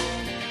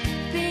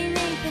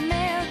beneath the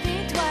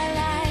milky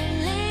twilight.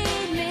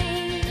 Lead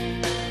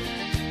me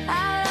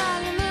out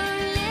on the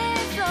moonlit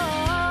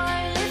floor.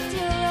 Lift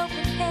your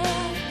open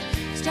head,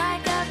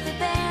 strike up the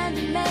band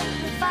and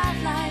make the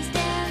fireflies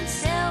dance.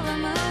 Silver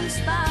moon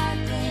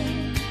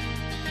sparkling,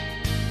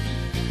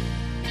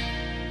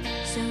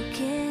 so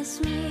kiss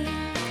me.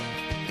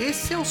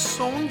 Esse é o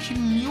som de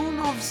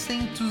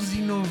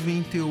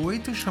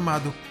 1998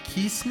 chamado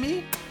Kiss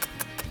Me,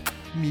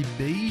 Me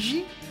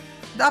Beije,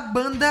 da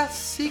banda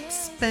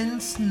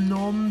Sixpence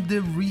None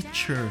the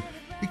Richer.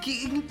 E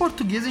que em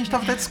português a gente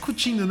tava até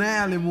discutindo, né,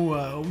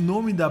 Alemoa, o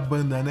nome da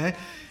banda, né?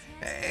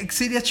 É que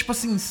seria tipo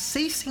assim,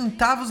 6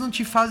 centavos não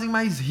te fazem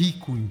mais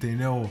rico,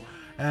 entendeu?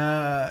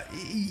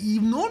 E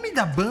o nome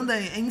da banda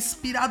é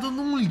inspirado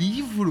num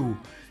livro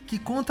que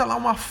conta lá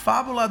uma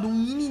fábula de um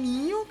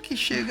menininho que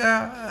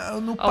chega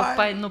no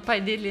pai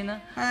dele,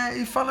 né?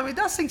 E fala, me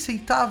dá 100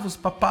 centavos,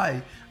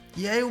 papai.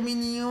 E aí o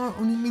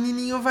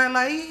menininho vai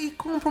lá e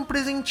compra um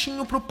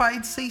presentinho pro pai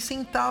de 6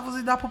 centavos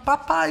e dá pro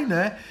papai,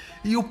 né?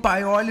 E o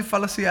pai olha e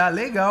fala assim,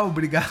 legal,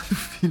 obrigado,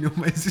 filho,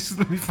 mas isso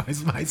não me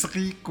faz mais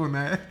rico,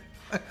 né?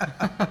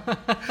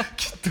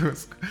 Que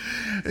tosco.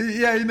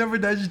 E aí, na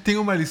verdade, tem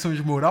uma lição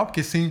de moral,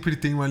 porque sempre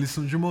tem uma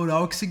lição de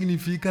moral, que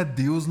significa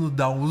Deus nos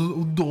dá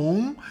o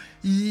dom,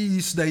 e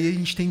isso daí a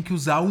gente tem que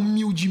usar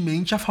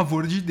humildemente a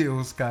favor de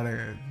Deus,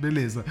 cara.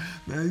 Beleza.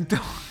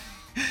 Então,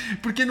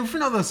 porque no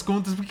final das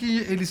contas,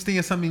 porque eles têm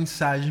essa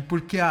mensagem?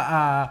 Porque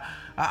a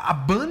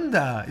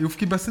banda, eu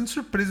fiquei bastante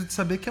surpreso de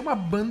saber que é uma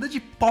banda de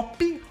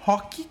pop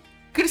rock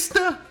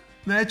cristã,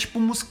 né? Tipo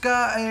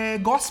música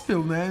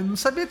gospel, né? Não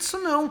sabia disso,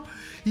 não.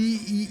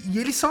 E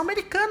eles são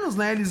americanos,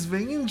 né? Eles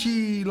vêm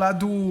de lá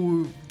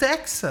do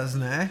Texas,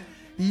 né?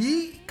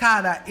 E,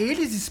 cara,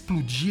 eles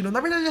explodiram. Na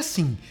verdade,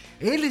 assim,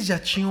 eles já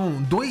tinham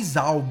 2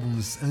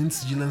 álbuns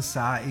antes de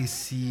lançar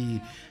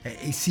esse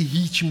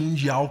hit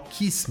mundial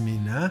Kiss Me,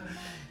 né?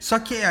 Só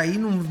que aí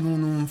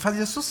não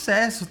fazia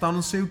sucesso, tal,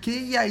 não sei o que.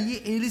 E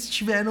aí eles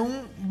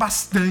tiveram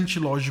bastante,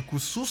 lógico,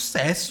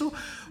 sucesso,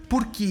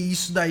 porque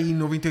isso daí em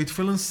 98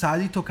 foi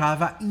lançado e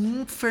tocava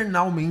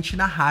infernalmente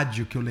na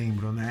rádio, que eu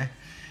lembro, né?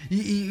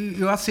 E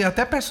eu assim,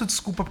 até peço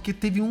desculpa, porque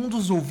teve um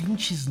dos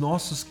ouvintes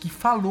nossos que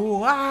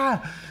falou,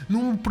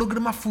 num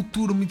programa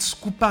futuro, me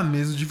desculpa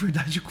mesmo, de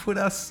verdade, de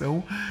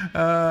coração,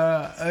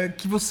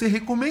 que você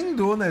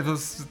recomendou, né?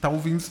 Você tá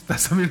ouvindo, você tá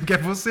sabendo que é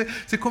você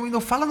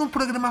recomendou, fala num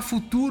programa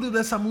futuro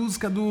dessa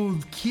música do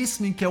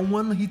Kiss Me, que é um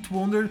One Hit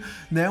Wonder,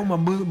 né? Uma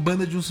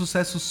banda de um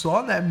sucesso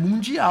só, né?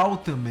 Mundial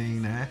também,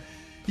 né?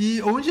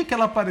 E onde é que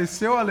ela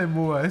apareceu,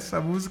 Alemoa?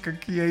 Essa música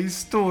que aí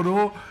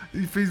estourou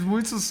e fez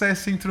muito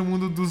sucesso entre o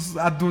mundo dos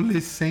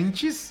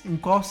adolescentes. Em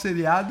qual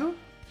seriado?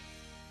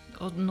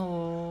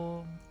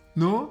 No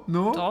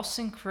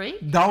Dawson's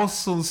Creek?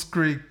 Dawson's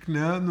Creek,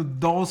 né? No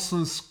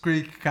Dawson's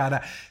Creek,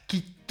 cara.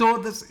 Que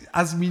todas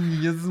as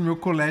meninas do meu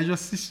colégio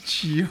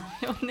assistiam.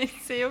 Eu nem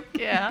sei o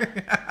que é.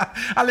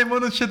 Alemão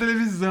não tinha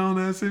televisão,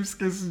 né? Eu sempre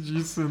esqueço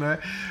disso, né?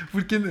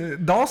 Porque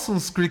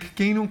Dawson's Creek,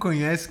 quem não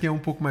conhece, quem é um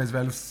pouco mais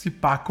velho, se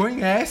pá,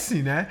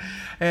 conhece, né?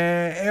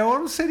 É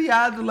um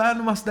seriado lá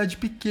numa cidade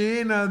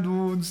pequena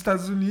dos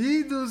Estados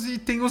Unidos e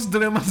tem os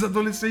dramas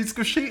adolescentes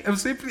que eu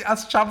sempre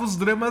achava os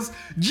dramas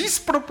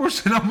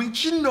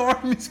desproporcionalmente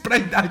enormes pra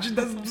idade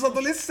dos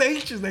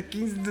adolescentes, né?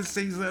 15,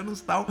 16 anos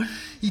e tal.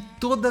 E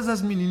todas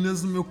as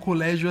meninas no meu meu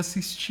colégio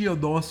assistia o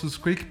Dawson's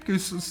Creek, porque eu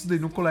estudei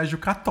no colégio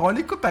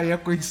católico, tá aí a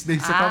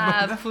coincidência com a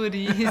banda. Por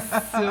isso.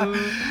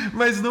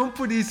 Mas não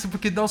por isso,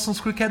 porque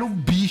Dawson's Creek era o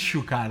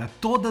bicho, cara.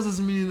 Todas as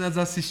meninas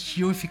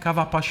assistiam e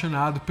ficavam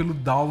apaixonadas pelo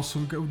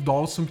Dawson. O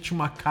Dawson que tinha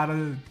uma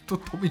cara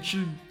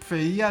totalmente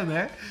feia,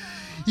 né?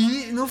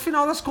 E no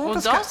final das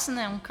contas... O Dawson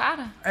é um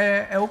cara?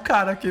 É o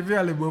cara, quer ver,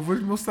 Alemão? Eu vou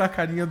mostrar a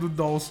carinha do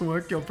Dawson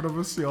aqui, ó, pra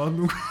você, ó,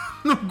 no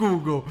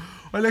Google.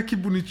 Olha que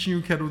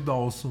bonitinho que era o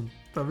Dawson.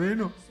 Tá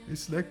vendo?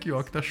 Esse daqui,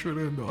 ó, que tá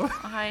chorando, ó.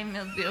 Ai,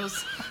 meu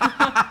Deus.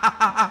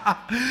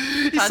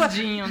 Isso,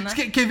 Tadinho, né?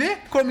 Quer ver?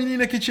 Com a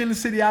menina que tinha no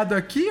seriado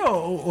aqui,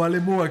 ó, o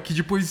Alemoa, que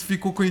depois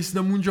ficou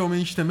conhecida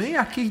mundialmente também,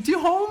 a Katie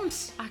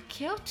Holmes.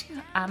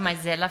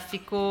 Mas ela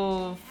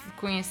ficou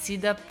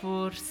conhecida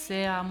por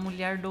ser a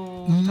mulher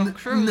do Tom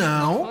Cruise,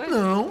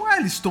 Não.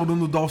 Ela estourou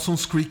no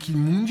Dawson's Creek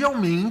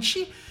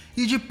mundialmente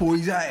e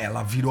depois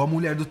ela virou a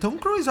mulher do Tom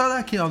Cruise. Olha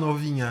aqui, a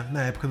novinha,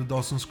 na época do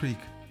Dawson's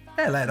Creek.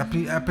 Ela era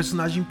a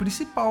personagem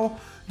principal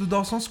do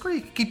Dawson's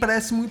Creek, que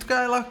parece muito que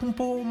ela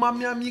com uma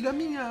minha amiga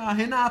minha, a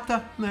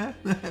Renata, né?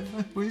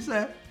 Pois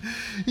é.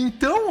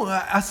 Então,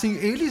 assim,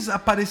 eles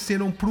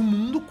apareceram pro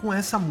mundo com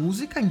essa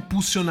música,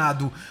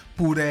 impulsionado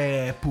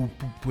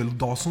pelo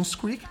Dawson's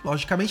Creek,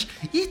 logicamente,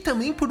 e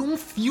também por um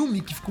filme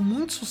que ficou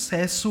muito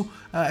sucesso,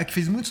 que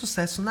fez muito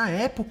sucesso na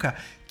época,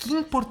 que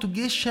em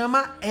português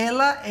chama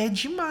Ela é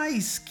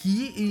Demais,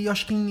 que eu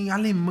acho que em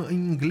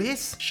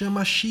inglês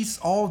chama She's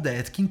All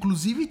That, que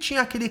inclusive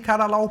tinha aquele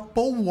cara lá, o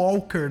Paul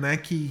Walker, né,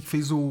 que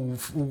fez o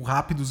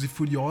Rápidos e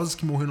Furiosos,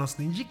 que morreu no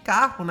acidente de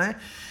carro, né?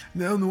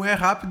 Não é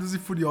Rápidos e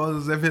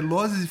Furiosos, é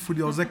Velozes e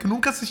Furiosos. É que eu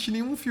nunca assisti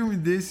nenhum filme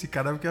desse,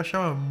 cara, porque eu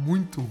achava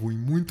muito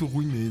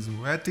ruim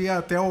mesmo. Tem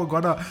até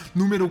agora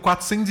número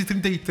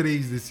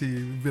 433 desse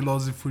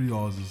Velozes e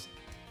Furiosos.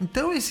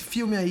 Então esse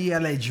filme aí,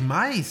 Ela é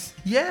Demais,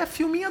 e é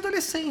filminho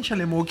adolescente,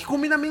 Alemão, que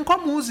combina bem com a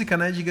música,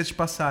 né, diga-se de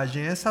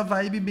passagem. Essa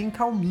vibe bem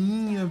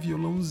calminha,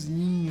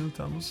 violãozinho e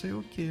tal, não sei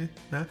o que,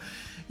 né.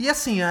 E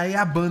assim, aí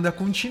a banda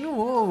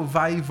continuou,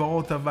 vai e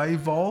volta,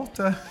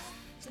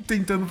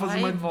 tentando fazer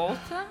vai e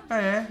volta.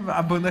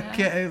 A banda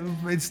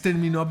eles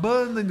terminam a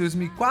banda em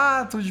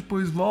 2004,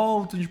 depois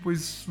voltam,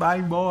 depois vai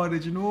embora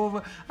de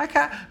novo.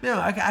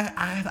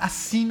 A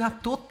sina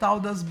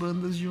total das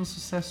bandas de um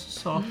sucesso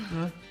só,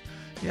 né?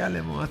 E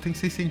Alemão, ela tem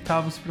 6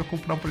 centavos pra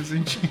comprar um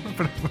presentinho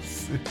pra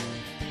você.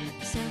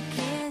 So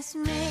kiss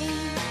me.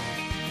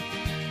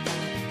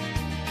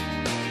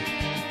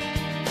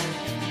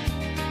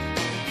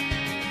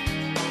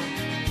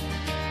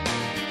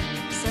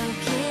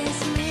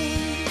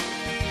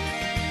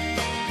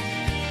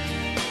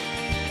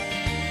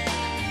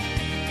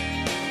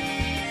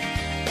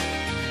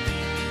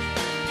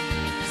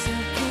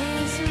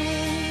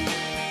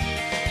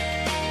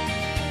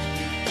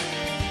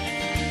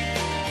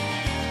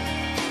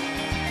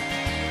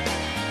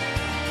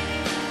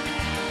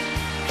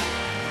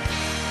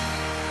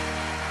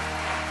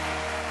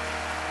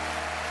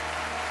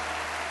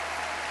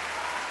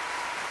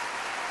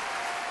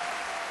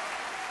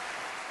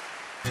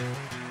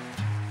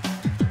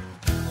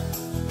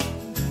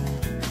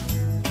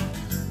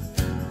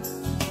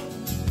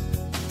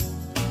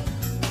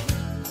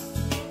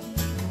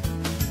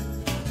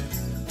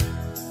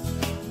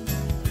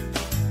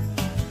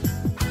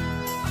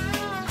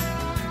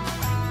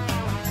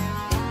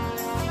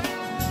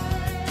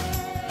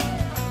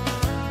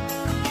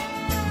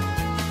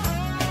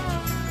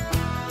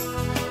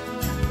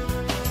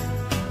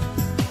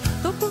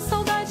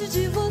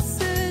 De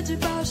você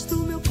debaixo do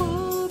meu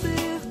cobertor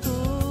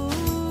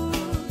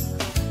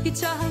e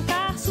te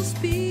arrancar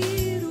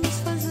suspiros,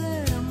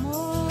 fazer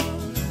amor.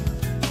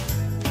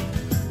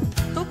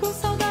 Tô com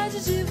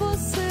saudade de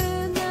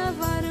você na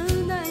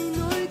varanda em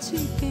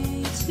noite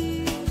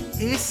quente.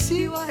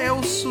 Esse é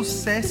o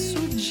sucesso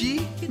de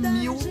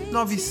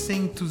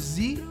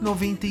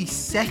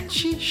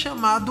 1997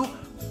 chamado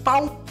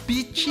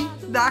Palpite,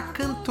 da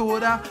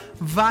cantora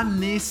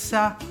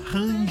Vanessa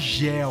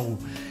Rangel.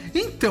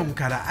 Então,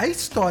 cara, a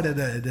história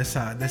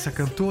dessa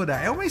cantora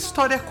é uma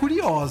história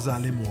curiosa,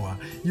 Alemoa.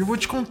 E eu vou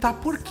te contar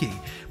por quê.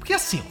 Porque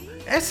assim,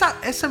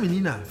 essa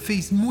menina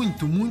fez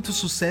muito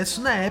sucesso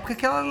na época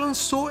que ela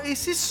lançou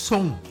esse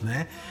som,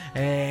 né?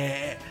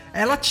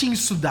 Ela tinha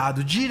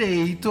estudado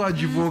direito,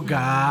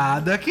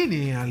 advogada, que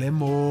nem a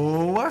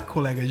Alemoa,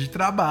 colega de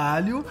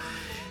trabalho.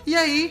 E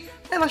aí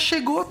ela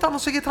chegou, não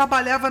sei o que,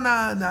 trabalhava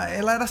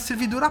ela era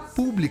servidora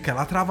pública,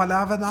 ela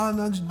trabalhava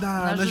na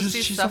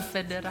Justiça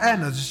Federal.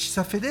 Na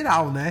Justiça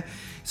Federal, né?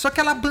 Só que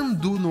ela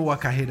abandonou a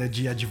carreira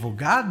de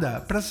advogada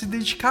pra se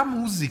dedicar à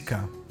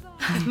música.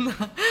 Não,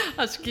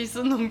 acho que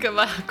isso nunca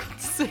vai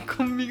acontecer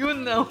comigo,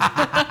 não.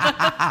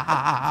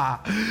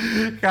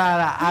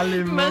 Cara,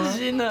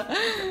 imagina.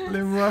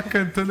 Alemã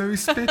cantando é um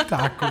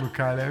espetáculo,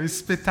 cara. É um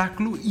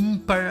espetáculo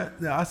ímpar,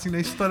 assim, na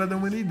história da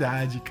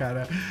humanidade,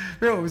 cara.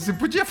 Você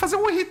podia fazer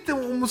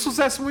um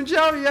sucesso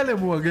mundial e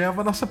Alemã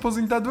ganhava nossa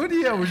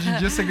aposentadoria. Hoje em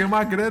dia você ganha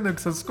uma grana com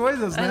essas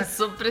coisas, né? Eu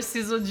só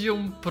preciso de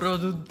um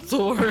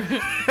produtor.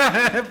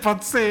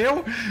 Pode ser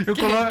eu.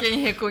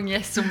 Quem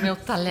reconhece o meu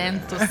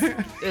talento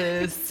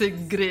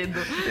segredo.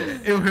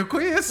 Eu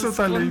reconheço o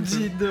talento.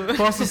 Escondido.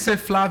 Posso ser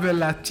Flávio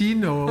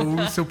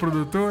Latino, o seu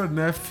produtor,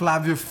 né?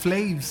 Flávio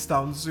Flaves,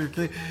 tal, não sei o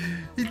quê.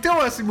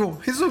 Então, assim, bom,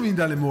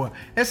 resumindo, Alemoa,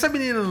 essa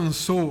menina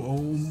lançou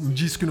um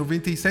disco em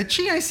 97,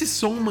 tinha esse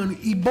som, mano,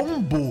 e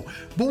bombou.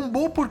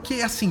 Bombou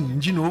porque, assim,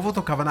 de novo, eu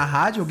tocava na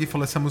rádio, alguém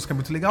falou, essa música é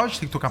muito legal, a gente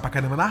tem que tocar pra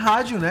caramba na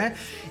rádio, né?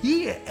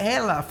 E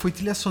ela foi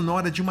trilha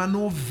sonora de uma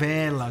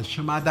novela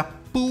chamada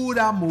Por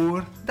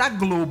Amor, da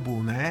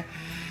Globo, né?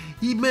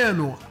 E,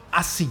 mano,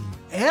 assim,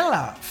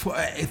 ela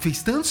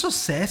fez tanto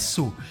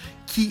sucesso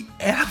que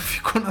ela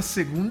ficou na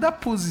segunda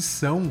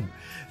posição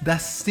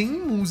das 100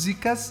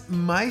 músicas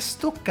mais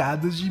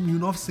tocadas de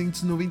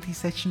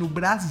 1997 no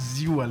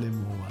Brasil,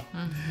 Alemoa.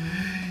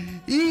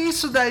 E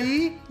isso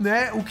daí,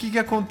 né, o que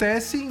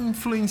acontece?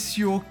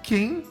 Influenciou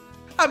quem?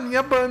 A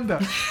minha banda.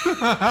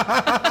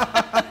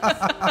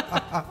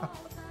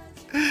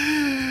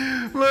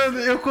 Mano,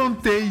 eu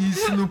contei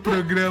isso no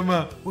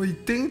programa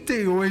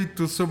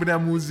 88 sobre a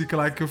música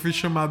lá que eu fiz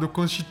chamado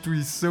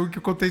Constituição, que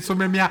eu contei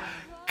sobre a minha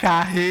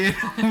carreira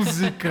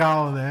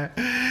musical, né?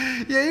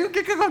 E aí, o que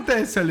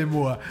acontece,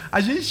 Alemoa?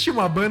 A gente tinha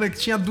uma banda que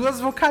tinha 2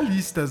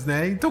 vocalistas,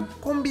 né? Então,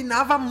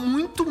 combinava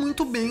muito,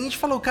 muito bem. A gente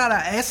falou,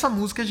 cara, essa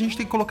música a gente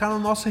tem que colocar no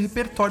nosso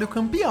repertório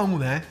campeão,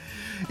 né?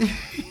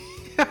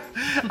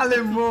 A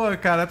Alemoa,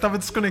 cara, tava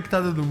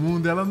desconectada do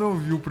mundo, ela não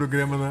ouviu o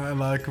programa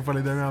lá que eu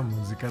falei da minha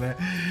música, né?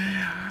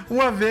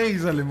 Uma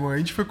vez, Alemoa, a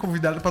gente foi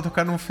convidado pra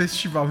tocar num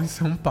festival em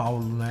São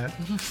Paulo, né?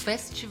 Um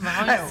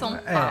festival em São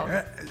Paulo.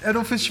 Era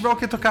um festival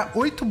que ia tocar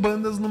 8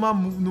 bandas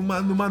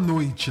numa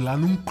noite, lá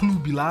num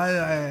clube, lá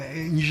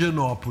em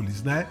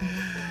Higienópolis, né?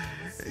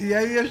 E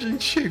aí a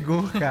gente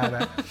chegou,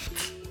 cara,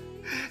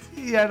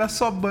 e era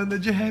só banda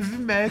de heavy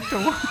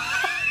metal.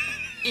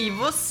 E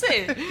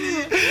você?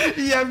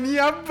 E a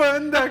minha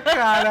banda,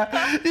 cara.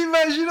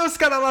 Imagina os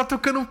caras lá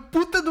tocando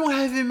puta de um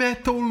heavy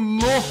metal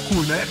louco,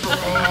 né?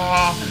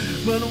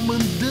 Mano,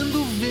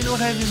 mandando ver no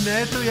heavy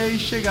metal. E aí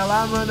chega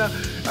lá, mano.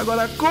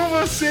 Agora com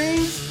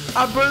vocês,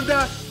 a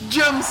banda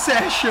Jam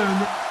Session.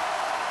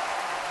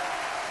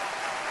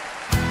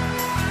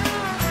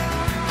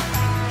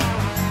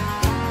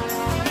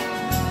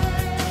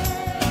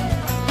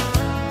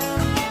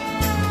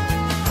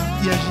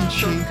 E a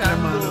gente entra,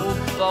 mano.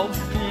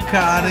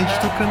 Cara, a gente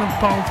tocando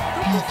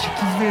palpite,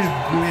 que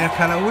vergonha,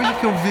 cara. Hoje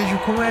que eu vejo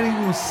como era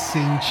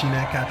inocente,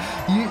 né, cara?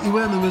 E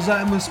mano,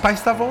 meus pais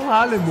estavam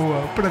lá,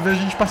 Alemoa, pra ver a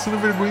gente passando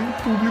vergonha em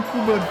público,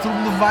 mano. Todo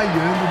mundo vaiando,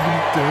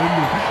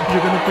 gritando,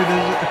 jogando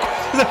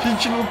coisa da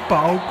gente no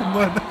palco,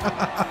 mano.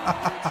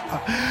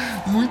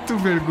 Muito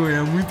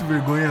vergonha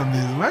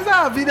mesmo. Mas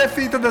a vida é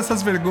feita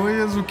dessas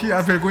vergonhas,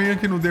 a vergonha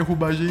que não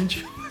derruba a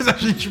gente, mas a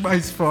gente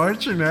mais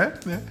forte, né?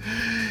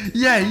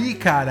 E aí,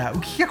 cara, o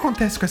que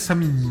acontece com essa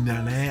menina,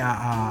 né?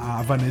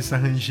 A Vanessa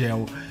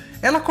Rangel.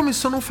 Ela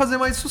começou a não fazer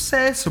mais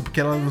sucesso,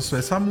 porque ela lançou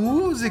essa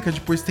música,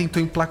 depois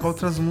tentou emplacar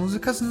outras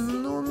músicas,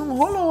 não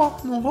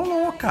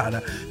rolou,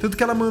 cara. Tanto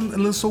que ela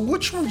lançou o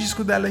último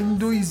disco dela em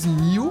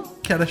 2000,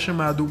 que era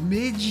chamado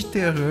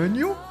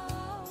Mediterrâneo.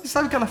 E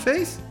sabe o que ela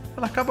fez?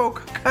 Ela acabou com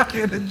a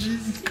carreira de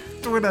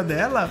cantora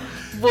dela.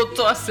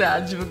 Voltou a ser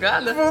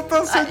advogada? Voltou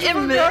a ser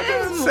advogada,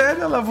 mesmo?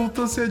 sério, ela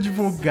voltou a ser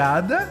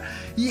advogada.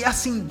 E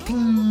assim, tem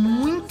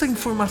muita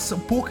informação,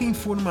 pouca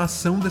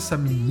informação dessa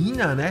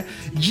menina, né?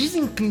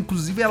 Dizem que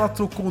inclusive ela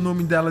trocou o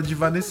nome dela de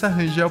Vanessa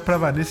Rangel pra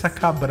Vanessa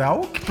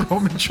Cabral, que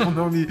provavelmente é o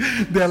nome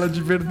dela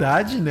de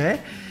verdade,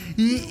 né?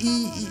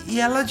 E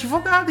ela é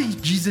advogada. E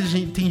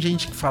tem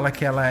gente que fala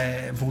que ela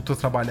voltou a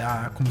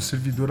trabalhar como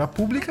servidora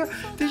pública.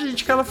 Tem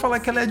gente que ela fala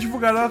que ela é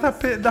advogada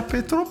da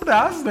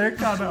Petrobras, né,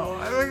 cara?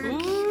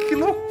 Que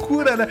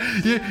loucura, né?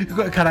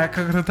 E,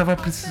 caraca, eu tava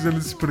precisando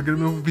desse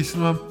programa, eu pensei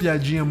numa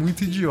piadinha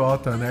muito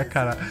idiota, né,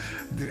 cara?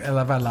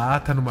 Ela vai lá,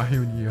 tá numa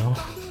reunião,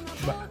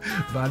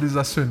 vários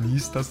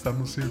acionistas, tá,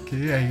 não sei o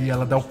que, aí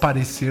ela dá o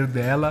parecer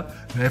dela,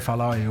 né,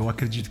 fala, ó, eu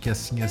acredito que é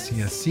assim,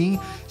 assim, assim,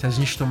 se a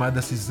gente tomar a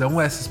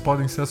decisão, essas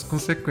podem ser as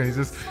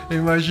consequências. Eu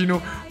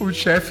imagino o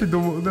chefe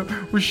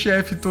o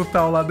chefe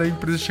total lá da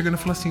empresa chegando e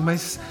falando assim,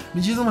 mas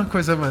me diz uma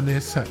coisa,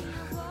 Vanessa,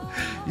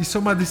 isso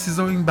é uma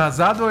decisão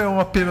embasada ou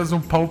é apenas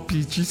um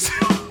palpite?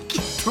 Que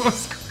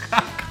tosco.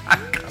 A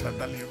cara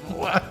da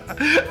Alemoa.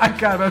 A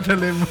cara da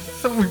Alemoa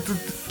é muito...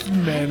 Que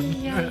merda.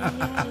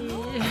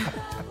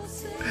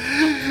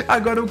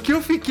 Agora, o que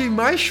eu fiquei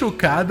mais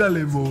chocada,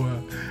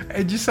 Alemoa,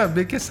 é de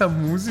saber que essa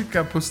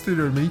música,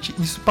 posteriormente,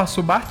 isso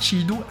passou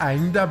batido,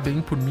 ainda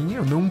bem por mim,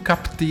 eu não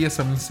captei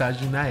essa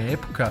mensagem na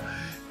época,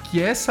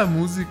 que essa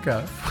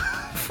música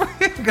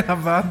foi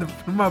gravada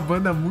por uma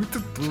banda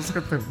muito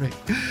tosca também,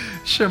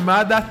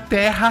 chamada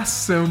Terra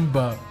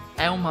Samba.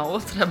 É uma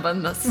outra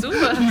banda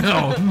sua?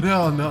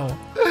 Não.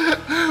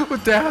 O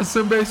Terra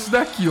Samba é isso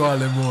daqui, ó,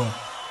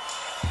 Alemoa.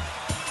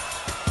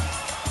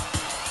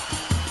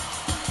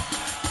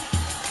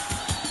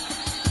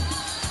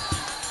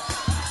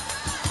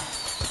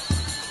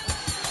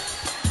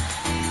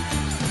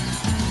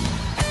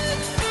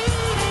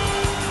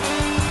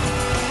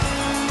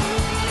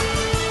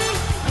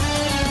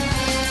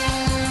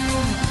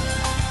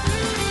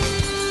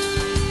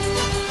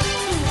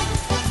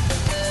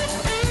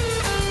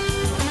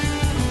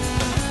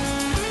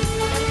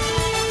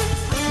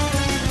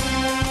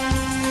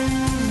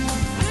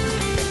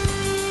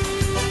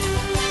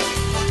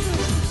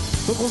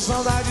 Tô com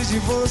saudade de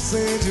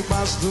você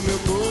debaixo do meu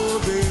cobertor,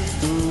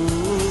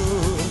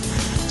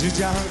 de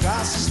te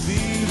arrancar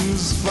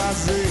suspiros,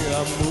 fazer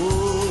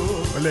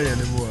amor. Olha aí,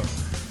 Alemoa.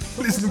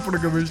 Isso no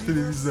programa de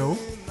televisão,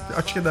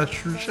 acho que é da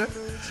Xuxa.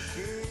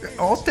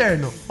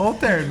 Alterno.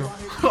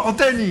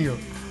 Alterninho,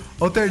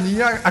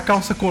 a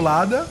calça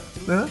colada,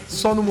 né?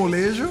 Só no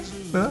molejo,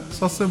 né?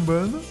 Só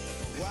sambando.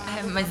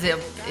 Mas eu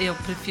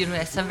prefiro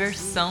essa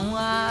versão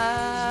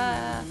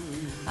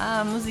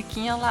a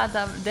musiquinha lá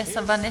dessa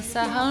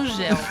Vanessa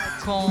Rangel,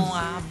 com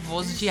a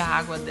voz de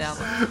água dela.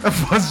 A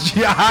voz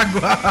de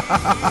água.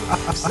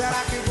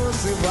 Será que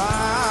você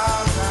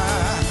volta?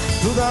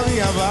 Tudo a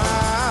minha volta.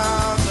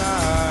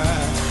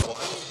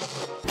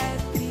 É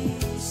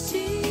triste.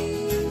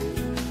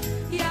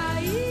 E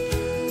aí,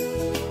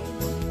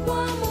 o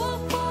amor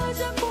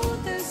pode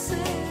acontecer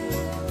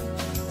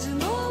de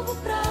novo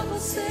pra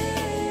você.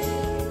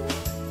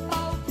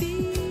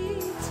 Palpite.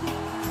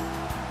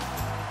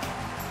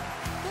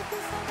 Tô com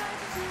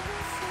saudade de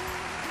você.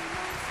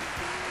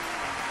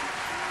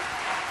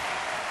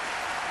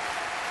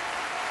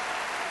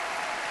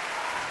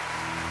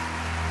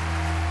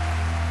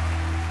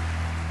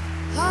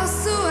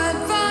 Hast du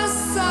etwas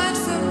Zeit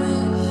für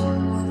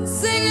mich?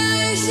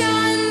 Singe ich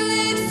ein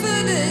Lied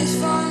für dich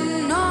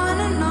von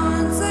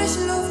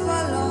 99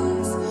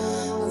 Luftballons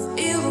auf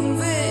ihrem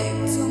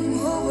Weg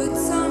zum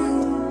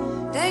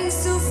Horizont.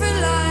 Denkst du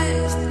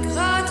vielleicht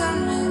grad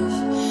an mich?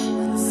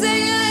 Dann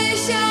singe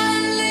ich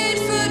ein Lied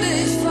für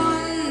dich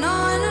von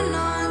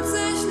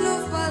 99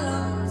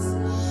 Luftballons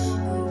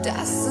und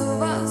dass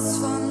sowas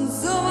von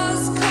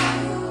sowas kommt.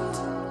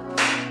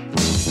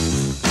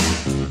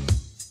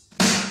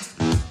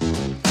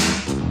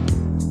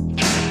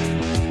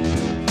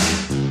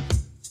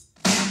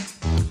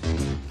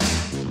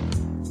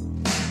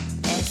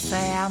 Essa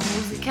é a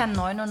música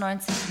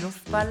 99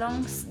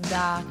 Luftballons,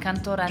 da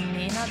cantora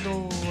Nena,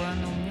 do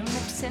ano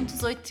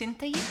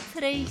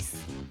 1983.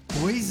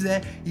 Pois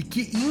é, e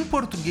que em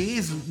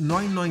português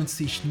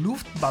 99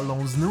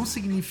 Luftballons não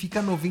significa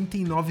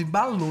 99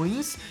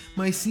 balões,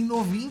 mas sim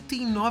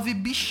 99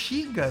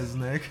 bexigas,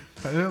 né?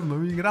 É um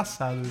nome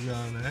engraçado já,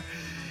 né?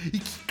 E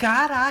que,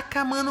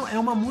 caraca, mano, é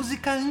uma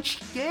música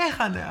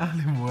anti-guerra, né? A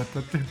Alemoa tá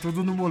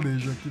tudo no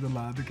molejo aqui do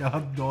lado, que ela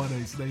adora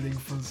isso daí da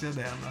infância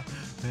dela,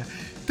 né?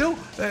 Então,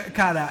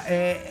 cara,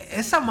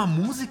 essa é uma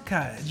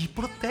música de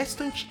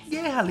protesto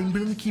anti-guerra.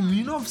 Lembrando que em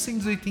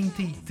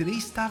 1983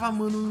 estava,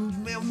 mano,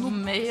 No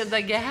meio da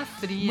Guerra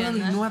Fria, mano,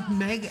 né? numa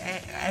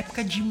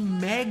época de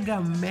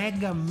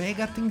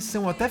mega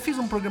tensão. Eu até fiz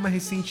um programa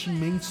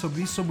recentemente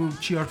sobre isso, sobre o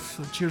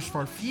Tears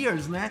for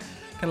Fears, né?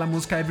 Aquela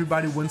música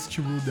Everybody Wants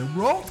to Rule the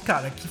World,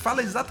 cara, que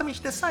fala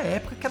exatamente dessa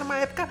época, que era uma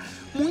época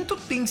muito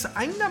tensa.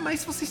 Ainda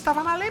mais se você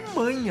estava na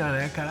Alemanha,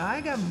 né, cara?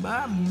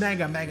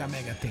 Mega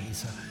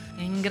tensa.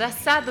 É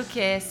engraçado que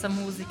essa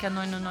música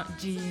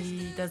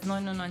das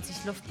 99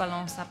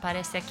 Luftballons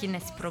aparece aqui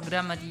nesse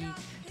programa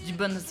de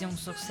bandas de um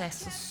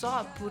sucesso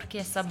só, porque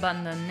essa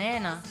banda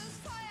Nena,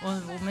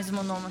 o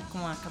mesmo nome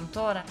com a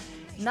cantora,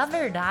 na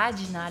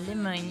verdade, na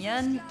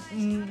Alemanha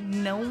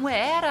não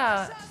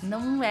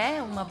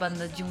é uma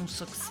banda de um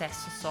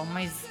sucesso só,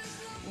 mas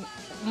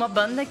uma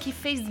banda que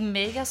fez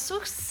mega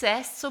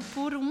sucesso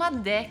por uma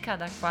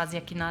década quase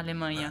aqui na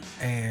Alemanha.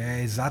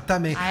 É,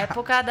 exatamente. A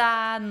época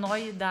da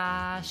Neue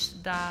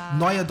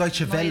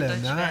Deutsche Welle,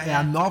 né? É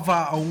a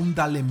nova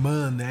onda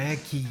alemã, né?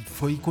 Que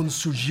foi quando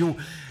surgiu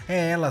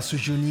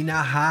surgiu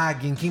Nina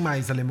Hagen, quem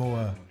mais,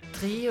 Alemoa?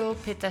 Trio,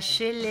 Peter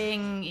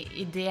Schilling,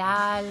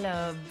 Ideal,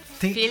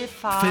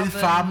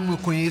 Fehlfarben eu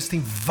conheço,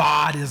 tem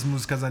várias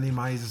músicas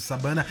animais dessa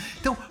banda.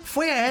 Então,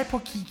 foi a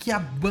época que a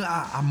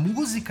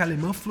música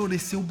alemã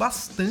floresceu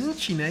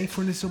bastante, né? E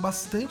forneceu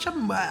bastante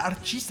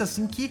artistas,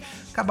 assim, que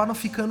acabaram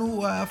ficando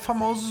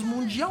famosos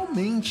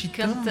mundialmente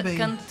também.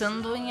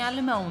 Cantando em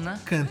alemão, né?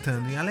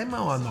 Cantando em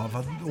alemão, a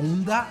nova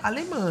onda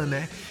alemã,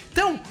 né?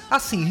 Então,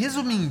 assim,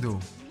 resumindo...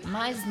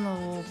 Mas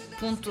no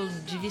ponto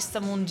de vista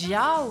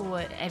mundial,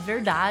 é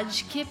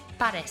verdade que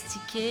parece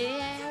que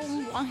é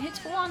um One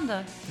Hit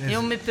Wonder.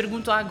 Eu me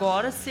pergunto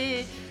agora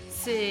se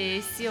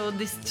esse é o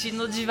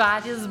destino de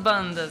várias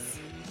bandas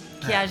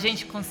que a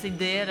gente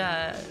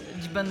considera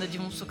de banda de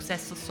um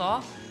sucesso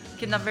só,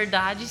 que na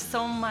verdade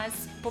são mais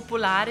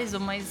populares ou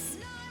mais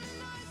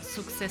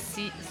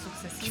sucessivas.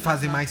 Que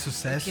fazem mais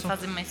sucesso. Que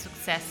fazem mais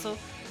sucesso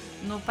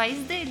no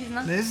país deles,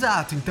 né?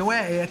 Exato, então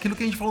é aquilo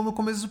que a gente falou no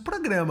começo do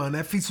programa,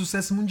 né? Fez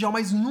sucesso mundial,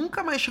 mas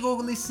nunca mais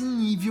chegou nesse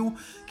nível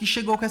que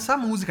chegou com essa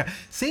música.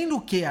 Sendo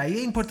que, aí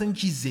é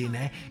importante dizer,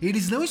 né?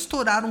 Eles não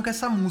estouraram com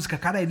essa música,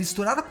 cara, eles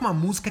estouraram com uma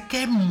música que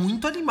é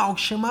muito animal,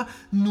 que chama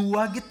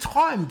Nur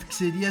geträumt, que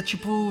seria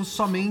tipo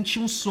somente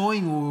um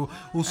sonho,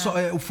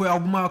 foi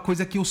alguma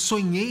coisa que eu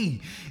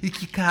sonhei, e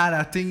que,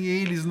 cara, tem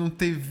eles na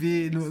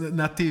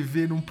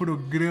TV, num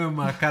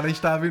programa, cara, a gente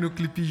tava vendo o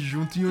clipe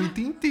junto em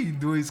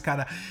 82,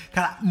 cara.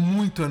 Cara,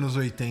 muito anos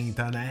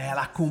 80, né?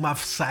 Ela com uma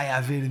saia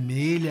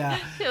vermelha.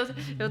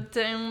 Eu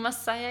tenho uma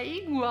saia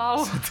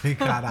igual. Você tem,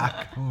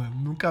 caraca, mano,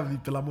 nunca vi,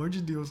 pelo amor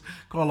de Deus.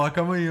 Coloca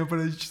amanhã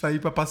pra gente sair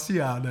pra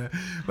passear, né?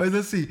 Mas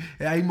assim,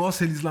 aí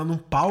mostra eles lá num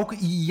palco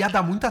e ia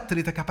dar muita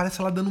treta, que aparece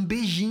ela dando um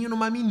beijinho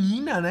numa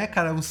menina, né,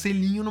 cara? Um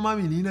selinho numa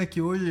menina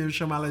que hoje eu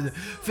chamo ela de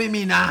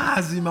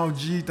feminazi,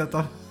 maldita,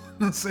 tal.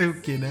 Não sei o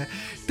que, né?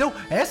 Então,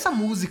 essa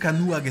música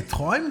Nur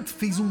geträumt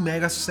fez um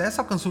mega sucesso,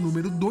 alcançou o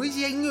número 2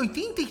 e aí em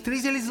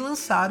 83 eles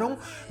lançaram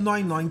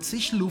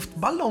 99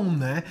 Luftballon,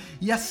 né?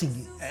 E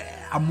assim,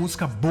 a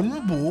música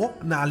bombou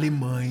na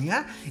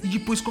Alemanha e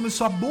depois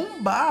começou a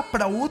bombar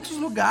para outros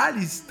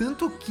lugares,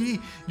 tanto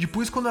que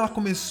depois quando ela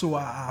começou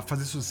a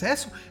fazer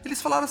sucesso,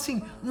 eles falaram assim,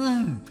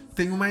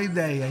 tem uma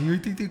ideia. Em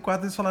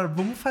 84 eles falaram,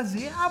 vamos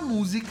fazer a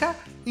música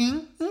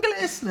em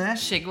inglês, né?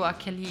 Chegou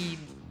aquele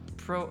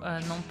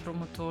não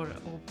promotor,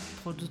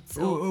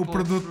 o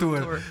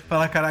produtor.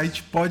 Fala, cara, a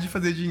gente pode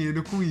fazer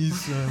dinheiro com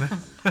isso, né?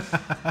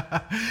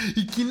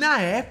 E que na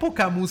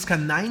época a música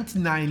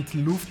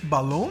 99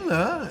 Luftballon,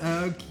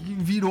 né, que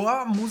virou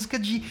a música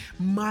de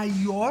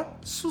maior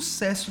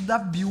sucesso da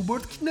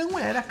Billboard, que não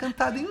era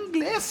cantada em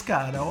inglês,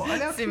 cara.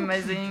 Olha. Sim,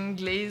 mas em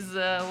inglês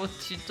o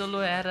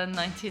título era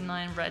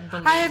 99 Red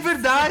Balloons. Ah, é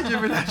verdade,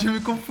 eu me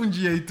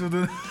confundi aí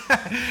tudo.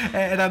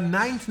 Era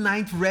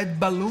 99 Red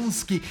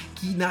Balloons, que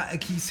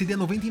seria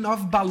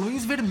 99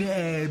 balões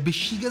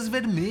bexigas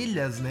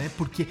vermelhas, né?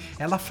 Porque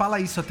ela fala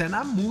isso até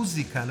na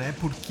música, né?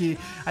 Porque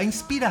a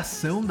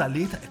inspiração da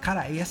letra...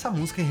 Cara, essa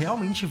música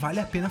realmente vale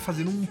a pena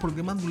fazer um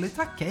programa do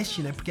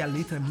LetraCast, né? Porque a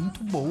letra é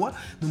muito boa,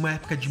 numa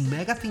época de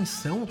mega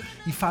tensão,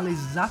 e fala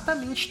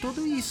exatamente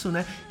tudo isso,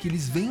 né? Que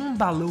eles veem um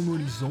balão no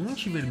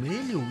horizonte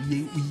vermelho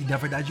e na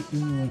verdade,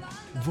 o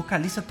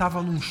vocalista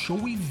tava num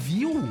show e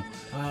viu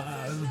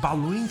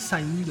balões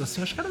saindo,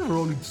 assim, acho que era no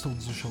Rolling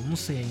Stones o show, não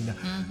sei ainda.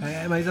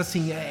 Mas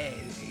assim,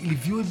 ele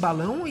viu o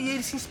balão e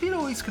ele se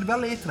inspirou e escreveu a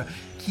letra,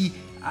 que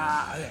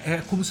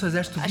é como se o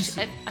exército visse...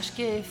 Acho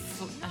que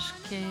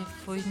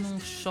foi num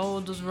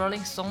show dos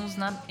Rolling Stones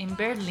em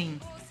Berlim.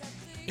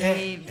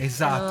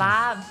 Exato.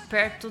 Lá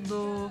perto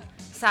do...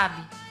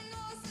 Sabe?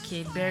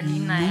 Que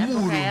Berlim na época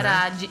muro,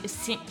 era... né?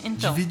 Sim,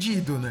 então,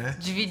 dividido, né?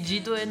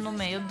 Dividido no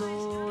meio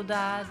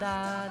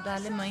da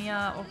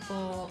Alemanha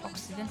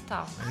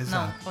ocidental.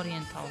 Exato. Não,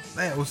 oriental.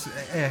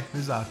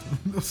 Exato.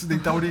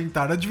 Ocidental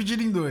oriental. Era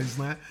dividido em dois,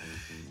 né?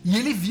 E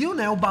ele viu,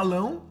 né, o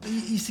balão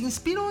e se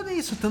inspirou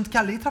nisso. Tanto que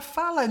a letra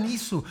fala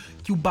nisso,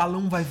 que o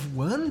balão vai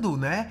voando,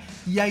 né?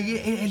 E aí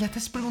ele até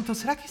se perguntou,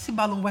 será que esse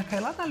balão vai cair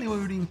lá na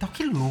Alemanha Oriental?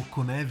 Que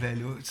louco, né,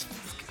 velho? Eu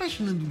fiquei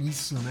imaginando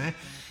isso, né?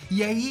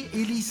 E aí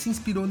ele se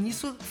inspirou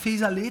nisso,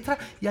 fez a letra,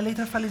 e a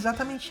letra fala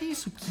exatamente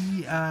isso,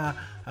 que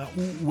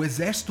o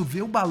exército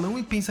vê o balão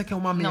e pensa que é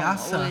uma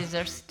ameaça. Não, o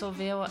exército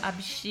vê a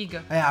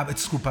bexiga.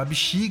 Desculpa, a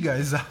bexiga,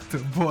 exato.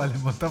 Pô,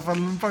 alemão, tá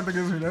falando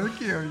português melhor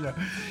que eu já.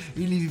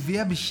 Ele vê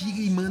a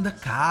bexiga e manda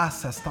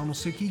caças, tal, não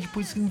sei o que, e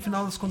depois, no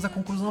final das contas, a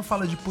conclusão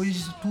fala, depois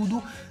disso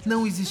tudo,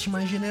 não existe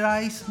mais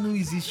generais, não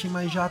existe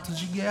mais jatos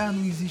de guerra,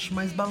 não existe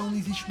mais balão, não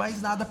existe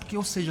mais nada, porque,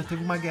 ou seja,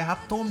 teve uma guerra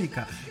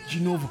atômica. De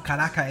novo,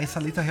 caraca, essa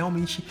letra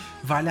realmente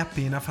vale a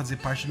pena fazer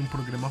parte de um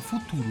programa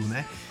futuro,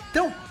 né?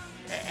 Então,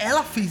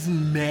 ela fez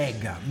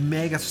mega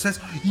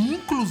sucesso. E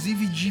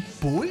inclusive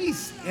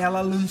depois ela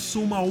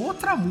lançou uma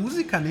outra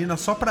música, né?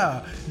 Só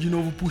pra, de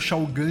novo, puxar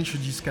o gancho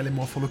disso que a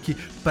Alemão falou, que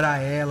pra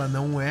ela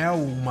não é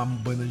uma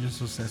banda de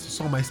sucesso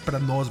só, mas pra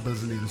nós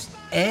brasileiros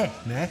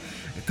né?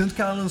 Tanto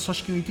que ela lançou,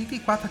 acho que em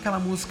 84, aquela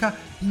música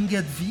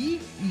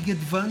Ingedvi,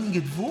 Ingedvan,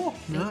 Ingedvo,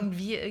 né?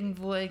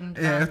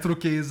 Eu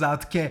troquei,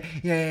 exato. Que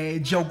é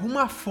de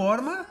alguma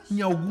forma,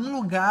 em algum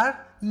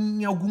lugar,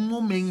 em algum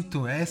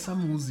momento. É essa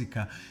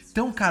música.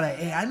 Então, cara,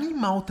 é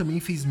animal também,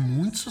 fez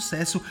muito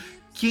sucesso.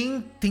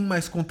 Quem tem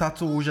mais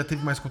contato ou já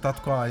teve mais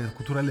contato com a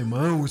cultura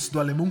alemã, o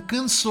estudo alemão,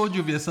 cansou de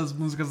ouvir essas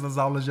músicas nas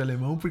aulas de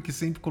alemão, porque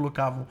sempre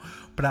colocavam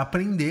pra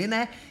aprender,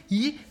 né?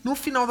 E, no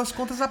final das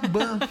contas, a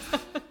banda...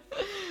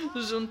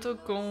 Junto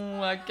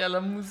com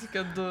aquela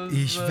música dos...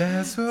 Ich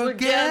wär so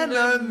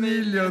gerne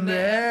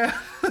Millionär.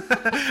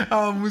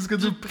 A música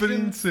do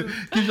Prince,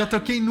 que eu já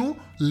toquei no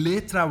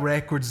Letra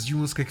Records, de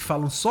música que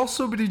falam só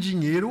sobre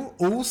dinheiro.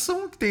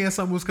 Ouçam, que tem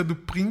essa música do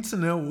Prince,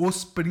 né?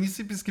 Os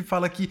Príncipes, que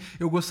fala que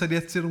eu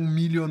gostaria de ser um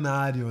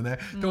milionário, né?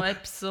 Então, no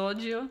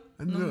episódio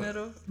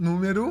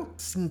número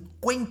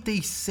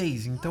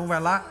 56. Então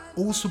vai lá,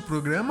 ouça o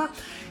programa.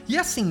 E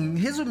assim,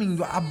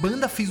 resumindo, a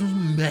banda fez um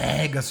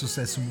mega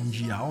sucesso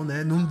mundial,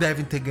 né? Não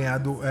devem ter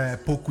ganhado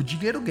pouco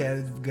dinheiro,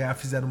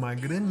 fizeram uma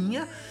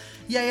graninha.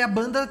 E aí a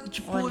banda,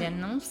 tipo... Olha,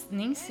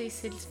 nem sei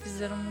se eles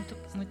fizeram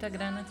muita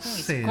grana com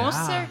isso. Será? Com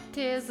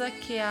certeza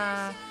que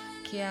a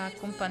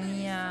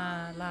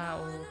companhia lá,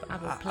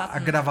 a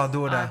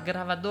gravadora. A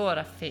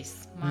gravadora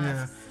fez.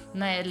 Mas,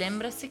 né,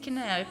 lembra-se que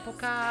na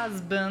época as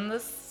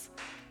bandas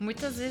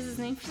muitas vezes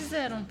nem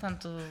fizeram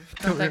tanta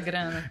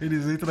grana.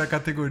 Eles entram na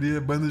categoria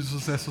bandas de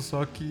sucesso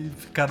só que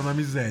ficaram na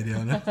miséria,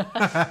 né?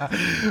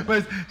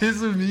 Mas,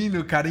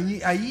 resumindo, cara,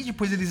 aí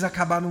depois eles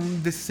acabaram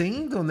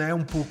descendo, né,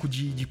 um pouco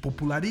de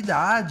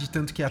popularidade,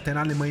 tanto que até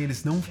na Alemanha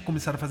eles não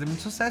começaram a fazer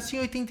muito sucesso, e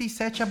em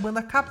 87 a banda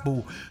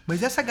acabou.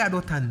 Mas essa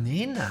garota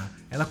Nena,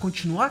 ela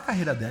continua a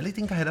carreira dela e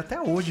tem carreira até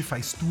hoje,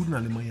 faz tour na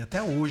Alemanha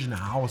até hoje, na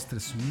Áustria,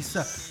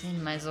 Suíça. Sim,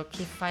 mas o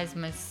que faz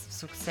mais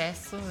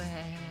sucesso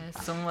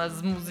são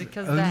as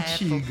músicas antiga.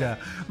 da época.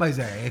 Mas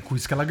é com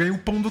isso que ela ganha o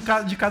pão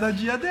de cada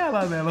dia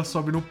dela, né? Ela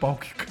sobe no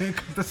palco e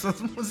canta essas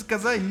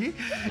músicas aí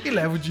e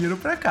leva o dinheiro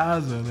pra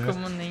casa, né?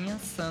 Como nem a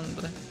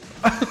Sandra.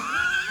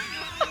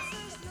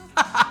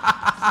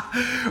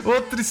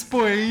 Outro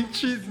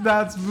expoente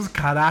das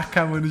músicas.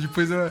 Caraca, mano,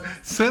 depois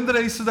Sandra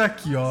é isso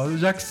daqui, ó.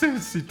 Já que você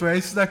citou, é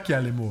isso daqui,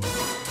 Alemão.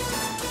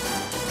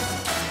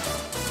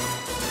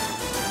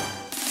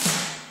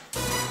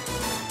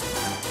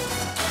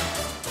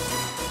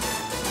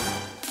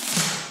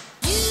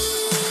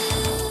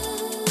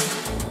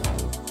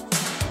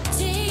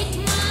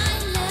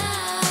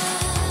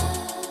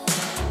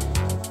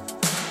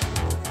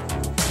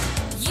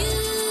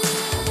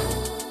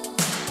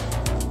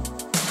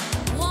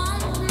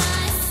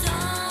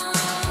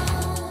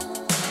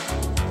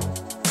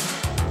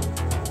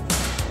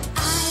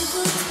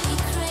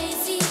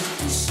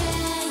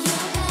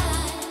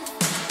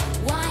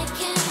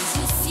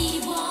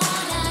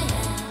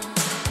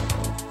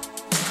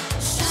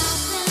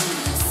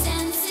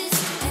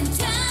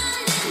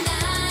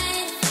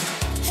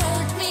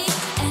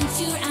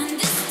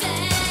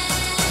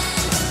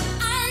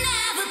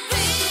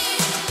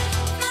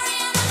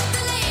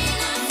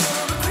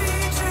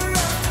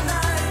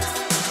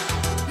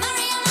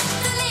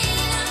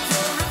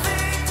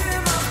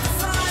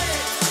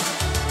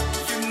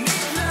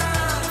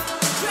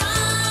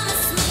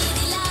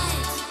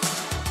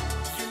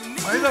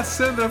 A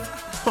Sandra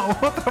uma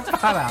outra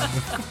parada,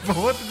 uma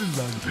outra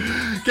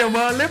episódio, que é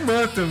uma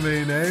alemã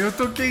também, né? Eu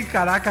toquei,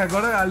 caraca,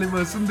 agora a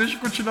alemã, você não deixa eu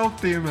continuar o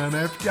tema,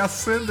 né? Porque a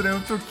Sandra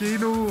eu toquei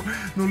no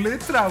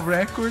Letra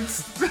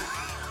Records,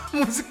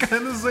 música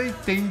anos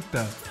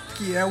 80,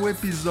 que é o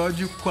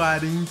episódio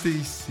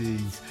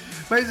 46.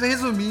 Mas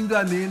resumindo,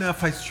 a Nena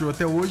faz show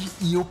até hoje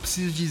e eu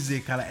preciso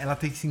dizer, cara, ela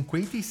tem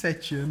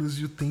 57 anos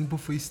e o tempo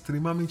foi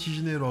extremamente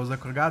generosa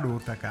com a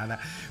garota, cara.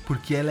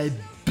 Porque ela é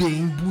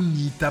bem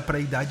bonita pra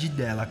idade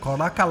dela.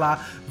 Coloca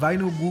lá, vai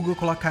no Google,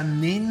 coloca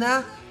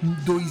Nena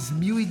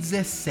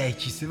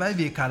 2017. Você vai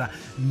ver, cara,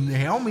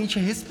 realmente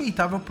é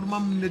respeitável pra uma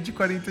menina de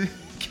 40... O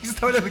que você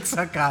tá olhando com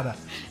essa cara?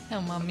 É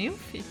uma milf?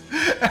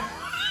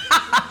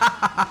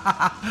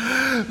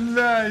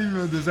 Ai,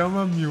 meu Deus, é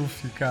uma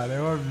milf, cara,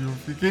 é uma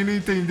milf. Quem não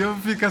entendeu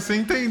fica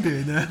sem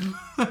entender, né?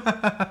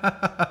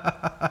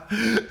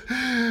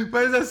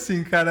 Mas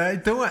assim, cara,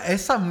 então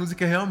essa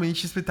música é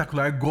realmente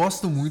espetacular,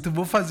 gosto muito.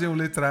 Vou fazer um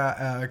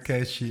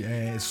LetraCast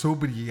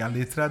sobre a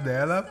letra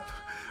dela,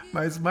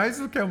 mas mais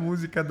do que a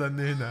música da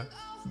Nena,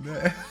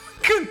 né?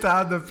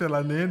 Cantada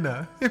pela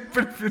Nena, eu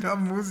prefiro a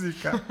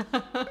música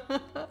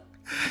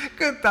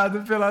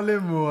cantado pela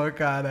Lemoa,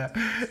 cara.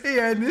 E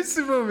é nesse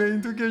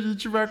momento que a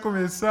gente vai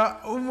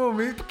começar o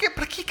momento... Porque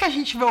pra que a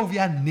gente vai ouvir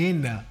a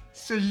Nena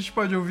se a gente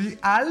pode ouvir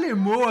a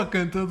Lemoa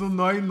cantando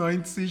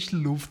 99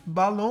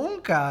 Luftballon,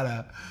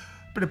 cara?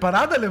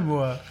 Preparada,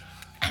 Lemoa?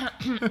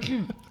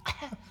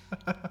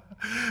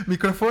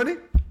 Microfone?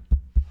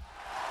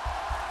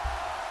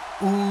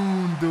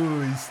 1,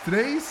 2,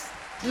 3...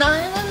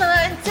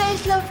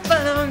 99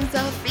 Luftballons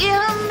auf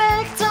ihrem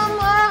Weg zum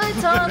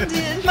Horizont,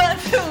 hielt mein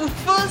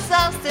Fuß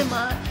aus dem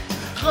Mar.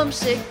 Drum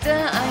schickte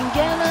ein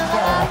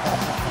General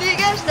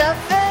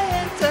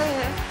Fliegerstaffette,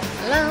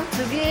 Land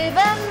zu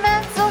geben,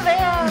 wenn's so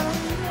wär.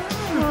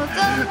 Und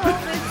am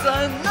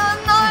Horizont nur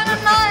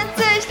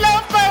 99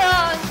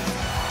 Luftballons.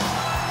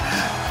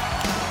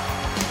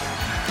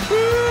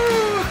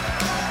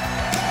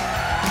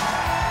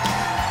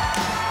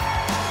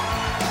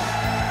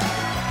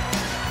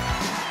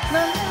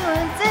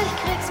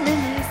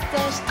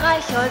 Kriegsminister,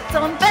 Streichholz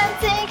und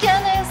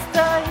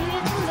Benzinkanister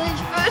hielten sich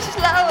für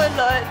schlaue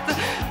Leute.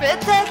 Wir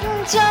decken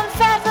schon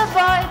fette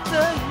Beute,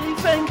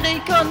 riefen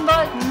Krieg und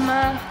wollten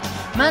Macht.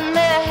 Man,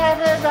 wer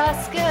hätte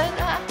das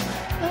gedacht,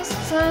 dass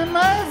es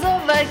einmal so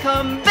weit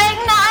kommt,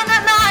 wegen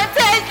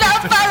 99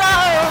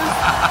 Luftballons.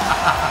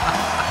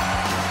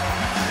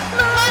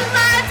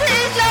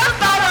 99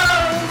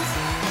 Luftballons.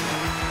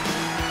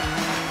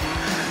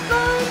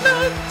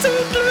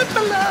 99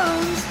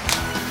 Luftballons.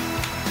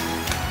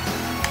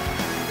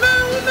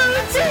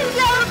 99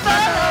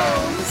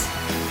 Luftballons!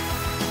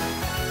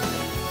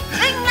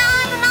 Sing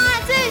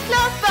 99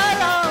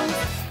 Luftballons!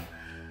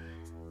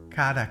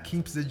 Cara,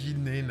 quem precisa de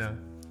Nena?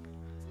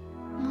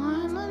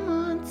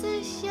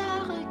 99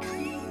 Jahre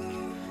Krieg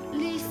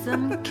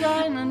ließen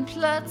keinen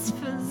Platz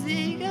für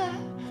Sieger.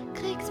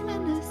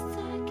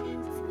 Kriegsminister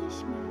gibt's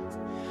nicht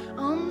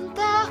mehr und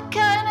auch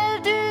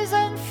keine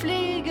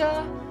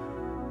Düsenflieger.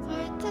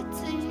 Heute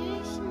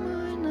zieh ich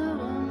meine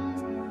rum.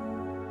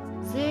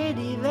 Seh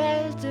die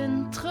Welt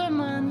in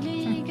Trümmern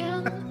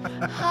liegen,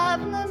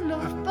 hab nen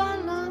Luftballon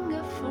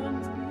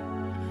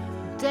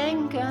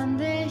denk an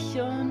dich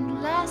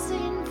und lass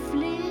ihn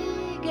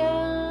fliegen.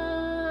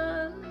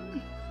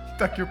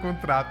 Tá aqui o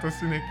contrato,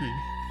 assine aqui.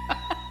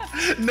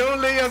 Não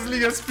leia as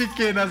linhas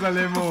pequenas,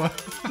 Alemoa.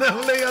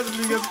 Não leia as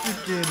linhas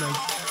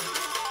pequenas.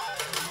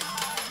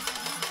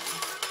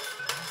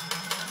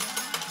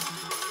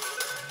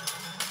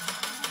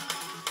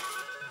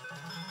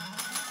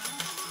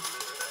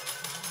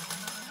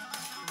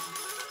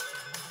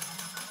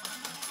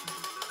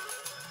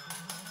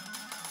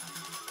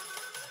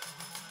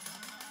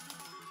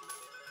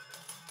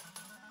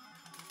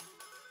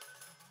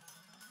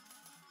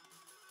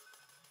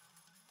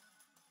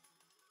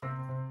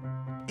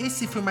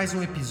 Esse foi mais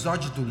um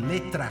episódio do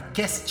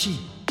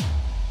LetraCast.